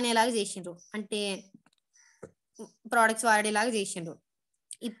 జాయిన్ అయ్యేలాగా చేసిండ్రు, అంటే ప్రోడక్ట్స్ వాడేలాగా చేసిండ్రు.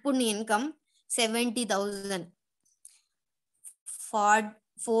 ఇప్పుడు నీ ఇన్కమ్ 70,000.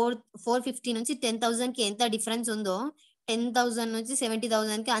 450 నుంచి 10,000 కి ఎంత డిఫరెన్స్ ఉందో 10,000 నుంచి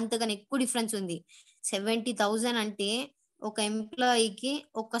 70,000 కి అంతకన్నా ఎక్కువ డిఫరెన్స్ ఉంది. 70,000 అంటే ఒక ఎంప్లాయీకి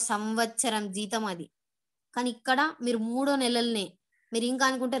ఒక సంవత్సరం జీతం అది. కానీ ఇక్కడ మీరు మూడో నెలలనే, మీరు ఇంకా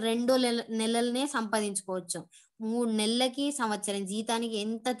అనుకుంటే రెండో నెలలనే సంపాదించుకోవచ్చు. 3 నెలలకి సంవత్సరం జీతానికి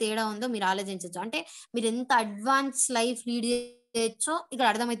ఎంత తేడా ఉందో మీరు ఆలోచించొచ్చు. అంటే మీరు ఎంత అడ్వాన్స్ లైఫ్ లీడ్ చేయొచ్చో ఇక్కడ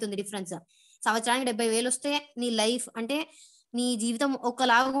అర్థమైతుంది డిఫరెన్స్. సంవత్సరానికి 70,000 వస్తే నీ లైఫ్ అంటే నీ జీవితం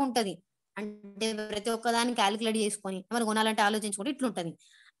ఒకలాగా ఉంటది. అంటే ప్రతి ఒక్కదాన్ని కాలిక్యులేట్ చేసుకొని ఏమైనా కొనాలంటే ఆలోచించుకుంటే ఇట్లుంటది.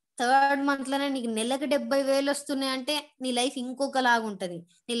 థర్డ్ మంత్‌లోనే నీకు నెలకి 70,000 వస్తున్నాయంటే నీ లైఫ్ ఇంకొకలాగా ఉంటది.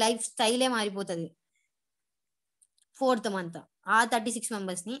 నీ లైఫ్ స్టైలే మారిపోతది. ఫోర్త్ మంత్ ఆ 36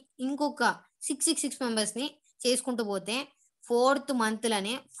 మెంబర్స్‌ని ఇంకొక 666 మెంబర్స్‌ని చేసుకుంటూ పోతే ఫోర్త్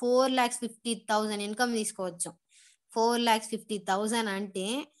మంత్‌లోనే 4,50,000 ఇన్‌కమ్ తీసుకోవచ్చు. 4,50,000 అంటే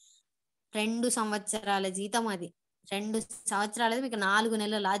 2 సంవత్సరాల జీతం అది. 2 సంవత్సరాలది మీకు 4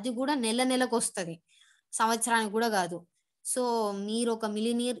 నెలలు. అది కూడా నెల నెలకొస్తది. సంవత్సరానికి కూడా గాదు. సో, మీరొక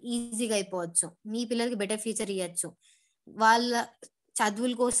మిలియనీర్ ఈజీగా అయిపోవచ్చు. మీ పిల్లలకి బెటర్ ఫ్యూచర్ ఇయ్యొచ్చు. వాళ్ళ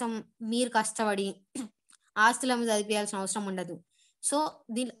చదువుల కోసం మీరు కష్టపడి ఆస్తులమ్మి చదివిపియాల్సిన అవసరం ఉండదు. సో,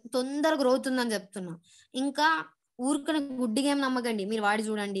 తొందర గ్రోత్ ఉందని చెప్తున్నా. ఇంకా ఊరికనే గుడ్డిగా ఏం నమ్మకండి. మీరు వాడి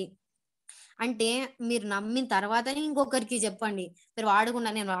చూడండి. అంటే మీరు నమ్మిన తర్వాతనే ఇంకొకరికి చెప్పండి. మీరు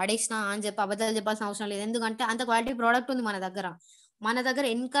వాడకుండా నేను వాడేసినా అని చెప్పి అబద్ధాలు చెప్పాల్సిన అవసరం లేదు. ఎందుకంటే అంత క్వాలిటీ ప్రొడక్ట్ ఉంది మన దగ్గర. మన దగ్గర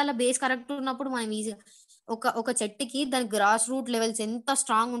ఎనకాల బేస్ కరెక్ట్ ఉన్నప్పుడు మనం ఈజీగా ఒక చెట్టుకి దాని గ్రాస్ రూట్ లెవెల్స్ ఎంత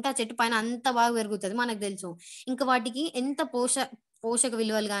స్ట్రాంగ్ ఉంటే ఆ చెట్టు పైన అంత బాగా పెరుగుతది మనకు తెలుసు. ఇంకా వాటికి ఎంత పోషక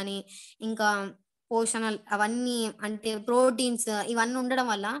విలువలు గాని, ఇంకా పోషణలు అవన్నీ అంటే ప్రోటీన్స్ ఇవన్నీ ఉండడం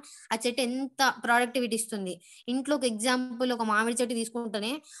వల్ల ఆ చెట్టు ఎంత ప్రొడక్టివిటీ ఇస్తుంది. ఇంట్లో ఒక ఎగ్జాంపుల్ ఒక మామిడి చెట్టు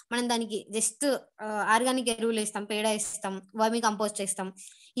తీసుకుంటేనే మనం దానికి జస్ట్ ఆర్గానిక్ ఎరువులేస్తాం, పేడ ఏస్తాం, వర్మి కంపోస్ట్ ఏస్తాం.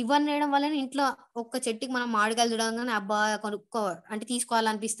 ఇవన్నీ వేయడం వల్లనే ఇంట్లో ఒక్క చెట్టుకి మనం మామిడికాయలు చూడంగానే అబ్బా! అంటే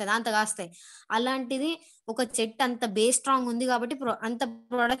తీసుకోవాలనిపిస్తది. అంత కాస్తాయి. అలాంటిది ఒక చెట్టు అంత బేస్ స్ట్రాంగ్ ఉంది కాబట్టి అంత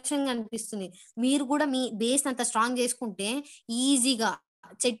ప్రొడక్షన్ కనిపిస్తుంది. మీరు కూడా మీ బేస్ అంత స్ట్రాంగ్ చేసుకుంటే ఈజీగా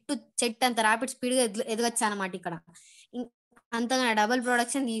చెట్టంత రాపిడ్ స్పీడ్‌గా ఎదగొచ్చనమాట ఇక్కడ. ఇం అంతగా డబుల్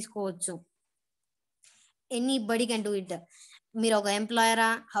ప్రొడక్షన్ తీసుకోవచ్చు. Anybody can do it. మీరొక ఎంప్లాయరా?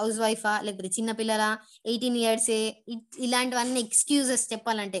 హౌస్ వైఫా? లేకపోతే చిన్న పిల్లలా? 18 ఇయర్సే ఇలాంటివన్నీ ఎక్స్‌క్యూజెస్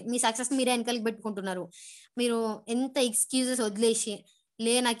చెప్పాలంటే. మీ సక్సెస్‌ని మీరే ఎనకాలకి పెట్టుకుంటున్నారు. మీరు ఎంత ఎక్స్‌క్యూజెస్ వదిలేసి,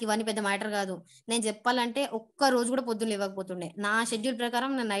 నాకు ఇవన్నీ పెద్ద మ్యాటర్ గాదు. నేను జెప్పాలంటే ఒక్క రోజు గూడా పొద్దున్న లేవకపోతుండే. నా షెడ్యూల్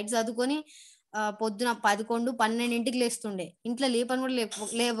ప్రకారం నేను నైట్ చదువుకొని పొద్దున 11, 12కి లేస్తుండే. ఇంట్లో లేపని గూడా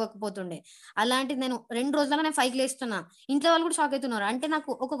లేవకపోతుండే. అలాంటిది నేను 2 రోజులలో నేను 5కి లేస్తున్నా. ఇంట్లో వాళ్ళు గూడా షాక్ అయితున్నారు. అంటే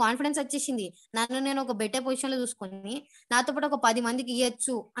నాకు ఒక కాన్ఫిడెన్స్ వచ్చేసింది. నన్ను నేను ఒక బెటర్ పొజిషన్‌లో చూసుకొని, నాతో పాటు ఒక 10 మందికి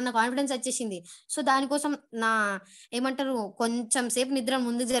ఇయ్యొచ్చు అన్న కాన్ఫిడెన్స్ వచ్చేసింది. సో, దానికోసం నా ఏమంటారు కొంచెం సేపు నిద్ర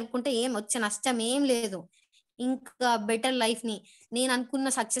ముందు జరుపుకుంటే వచ్చే నష్టం ఏం లేదు. ఇంకా బెటర్ లైఫ్‌ని నేను అనుకున్న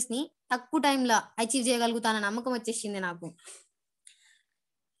సక్సెస్‌ని తక్కువ టైమ్‌ల అచీవ్ చేయగలుగుతానన్న నమ్మకం వచ్చేసింది నాకు.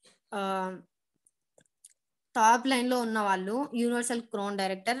 ఆహ్, టాప్ లైన్‌లో ఉన్నవాళ్ళు యూనివర్సల్ క్రోన్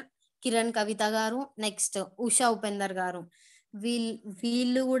డైరెక్టర్ కిరణ్ కవిత గారు, నెక్స్ట్ ఉషా ఉపేందర్ గారు. వీళ్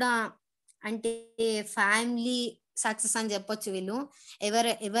వీళ్ళు గూడా అంటే ఫ్యామిలీ సక్సెస్ అని జెప్పొచ్చు వీళ్ళు.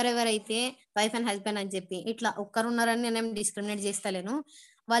 ఎవరెవరైతే వైఫ్ అండ్ హస్బాండ్ అని చెప్పి ఇట్లా ఒక్కరున్నారని నేనేం డిస్క్రిమినేట్ చేస్తలేను.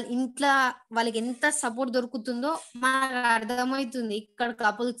 వాళ్ళ ఇంట్ల వాళ్ళకెంత సపోర్ట్ దొరుకుతుందో మనకర్థమైతుంది ఇక్కడ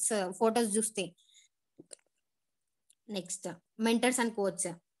కపుల్స్ ఫోటోస్ జూస్తే. Next mentors and coach.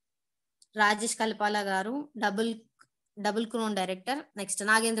 Rajesh కల్పాల గారు double double crown director. Next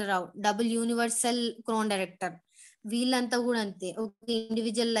Nagendra Rao double universal crown director. వీళ్ళంతా కూడా అంతే. ఒక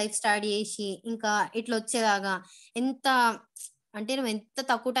ఇండివిజువల్ లైఫ్ స్టార్ట్ చేసి ఇంకా ఇట్లా వచ్చేలాగా ఎంత అంటే నువ్వు ఎంత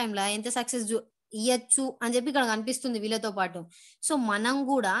తక్కువ టైంలో ఎంత సక్సెస్ ఇయ్యచ్చు అని చెప్పి ఇక్కడ కనిపిస్తుంది వీళ్ళతో పాటు. సో మనం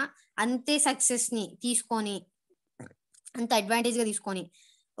కూడా అంతే సక్సెస్ ని తీసుకొని అంత అడ్వాంటేజ్ గా తీసుకొని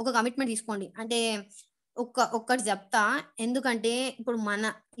ఒక కమిట్మెంట్ తీసుకోండి. అంటే ఒక్కటి చెప్తా. ఎందుకంటే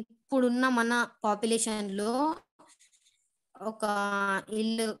ఇప్పుడున్న మన పాపులేషన్ లో ఒక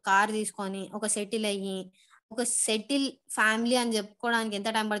ఇల్లు, కార్ తీసుకొని, ఒక సెటిల్ అయ్యి, ఒక సెటిల్ ఫ్యామిలీ అని చెప్పుకోవడానికి ఎంత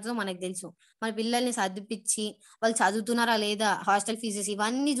టైం పడుతుందో మనకు తెలుసు. మన పిల్లల్ని చదివిపిచ్చి, వాళ్ళు చదువుతున్నారా లేదా, హాస్టల్ ఫీజెస్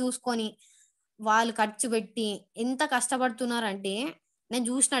ఇవన్నీ చూసుకొని, వాళ్ళు ఖర్చు పెట్టి ఎంత కష్టపడుతున్నారంటే, నేను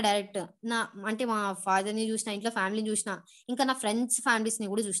చూసిన డైరెక్ట్. నా అంటే మా ఫాదర్‌ని చూసిన, ఇంట్లో ఫ్యామిలీని చూసిన, ఇంకా నా ఫ్రెండ్స్ ఫ్యామిలీస్‌ని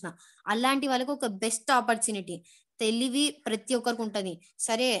కూడా చూసిన. అలాంటి వాళ్ళకి ఒక బెస్ట్ ఆపర్చునిటీ. తెలివి ప్రతి ఒక్కరికి ఉంటది.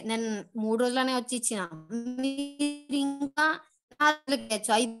 సరే నేను 3 రోజులనే వచ్చి ఇచ్చిన. మీరింకా 4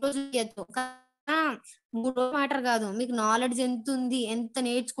 రోజులకియొచ్చు, 5 రోజులకియొచ్చు. 3 రోజులు మ్యాటర్ కాదు. మీకు నాలెడ్జ్ ఎంతుంది, ఎంత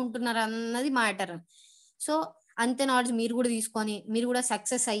నేర్చుకుంటున్నారు అన్నది మ్యాటర్. సో, అంతే నాలెడ్జ్ మీరు కూడా తీసుకొని, మీరు కూడా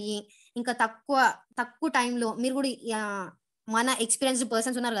సక్సెస్ అయ్యి, ఇంకా తక్కువ టైంలో మీరు కూడా మన ఎక్స్‌పీరియన్స్‌డ్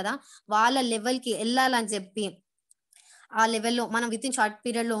పర్సన్స్ ఉన్నారు కదా! వాళ్ళ లెవెల్‌కి ఎళ్ళాలని చెప్పి, ఆ లెవెల్‌లో మనం వితిన్ షార్ట్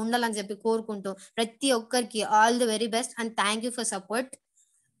పీరియడ్‌లో ఉండాలని చెప్పి కోరుకుంటూ, ప్రతి ఒక్కరికి all the very best and thank you for support.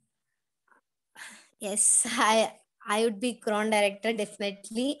 Yes. I would be ground director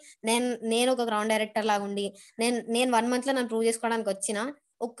definitely. నేను ఒక గ్రౌండ్ డైరెక్టర్ లాగా ఉండి నేను 1 month లో నన్ను ప్రూవ్ చేసుకోవడానికి వచ్చిన,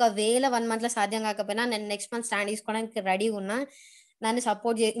 ఒకవేళ 1 month లో సాధ్యం కాకపోయినా నేను నెక్స్ట్ మంత్ స్టాండ్ తీసుకోవడానికి రెడీగా ఉన్నా. నన్ను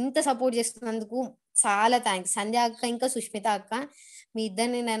ఇంత సపోర్ట్ చేస్తున్నందుకు చాలా థ్యాంక్స్ సంధ్య అక్క ఇంకా సుష్మిత అక్క. మీ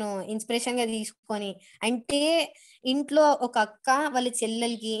ఇద్దరిని నేను ఇన్స్పిరేషన్ గా తీసుకొని, అంటే ఇంట్లో ఒక అక్క వాళ్ళ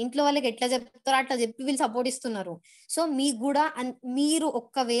చెల్లెలకి ఇంట్లో వాళ్ళకి ఎట్లా చెప్తారో అట్లా చెప్పి వీళ్ళు సపోర్ట్ ఇస్తున్నారు. సో మీకు కూడా మీరు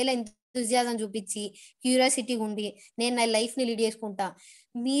ఒక్కవేళ ఎంతూజియాజం చూపించి క్యూరియాసిటీ ఉండి నేను నా లైఫ్ ని లీడ్ చేసుకుంటా,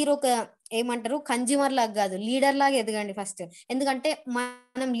 మీరు ఒక ఏమంటారు కన్జ్యూమర్ లాగా కాదు లీడర్ లాగా ఎదగండి ఫస్ట్. ఎందుకంటే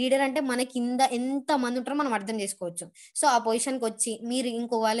మనం లీడర్ అంటే మన కింద ఎంత మంది ఉంటారో మనం అర్థం చేసుకోవచ్చు. సో ఆ పొజిషన్ కి వచ్చి మీరు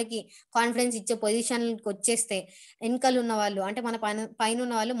ఇంకో వాళ్ళకి కాన్ఫిడెన్స్ ఇచ్చే పొజిషన్ కి వచ్చేస్తే వెనకాల ఉన్న వాళ్ళు అంటే మన పైన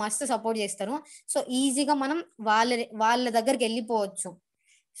ఉన్న వాళ్ళు మస్తు సపోర్ట్ చేస్తారు. సో ఈజీగా మనం వాళ్ళ దగ్గరికి వెళ్ళిపోవచ్చు.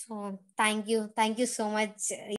 So thank you so much.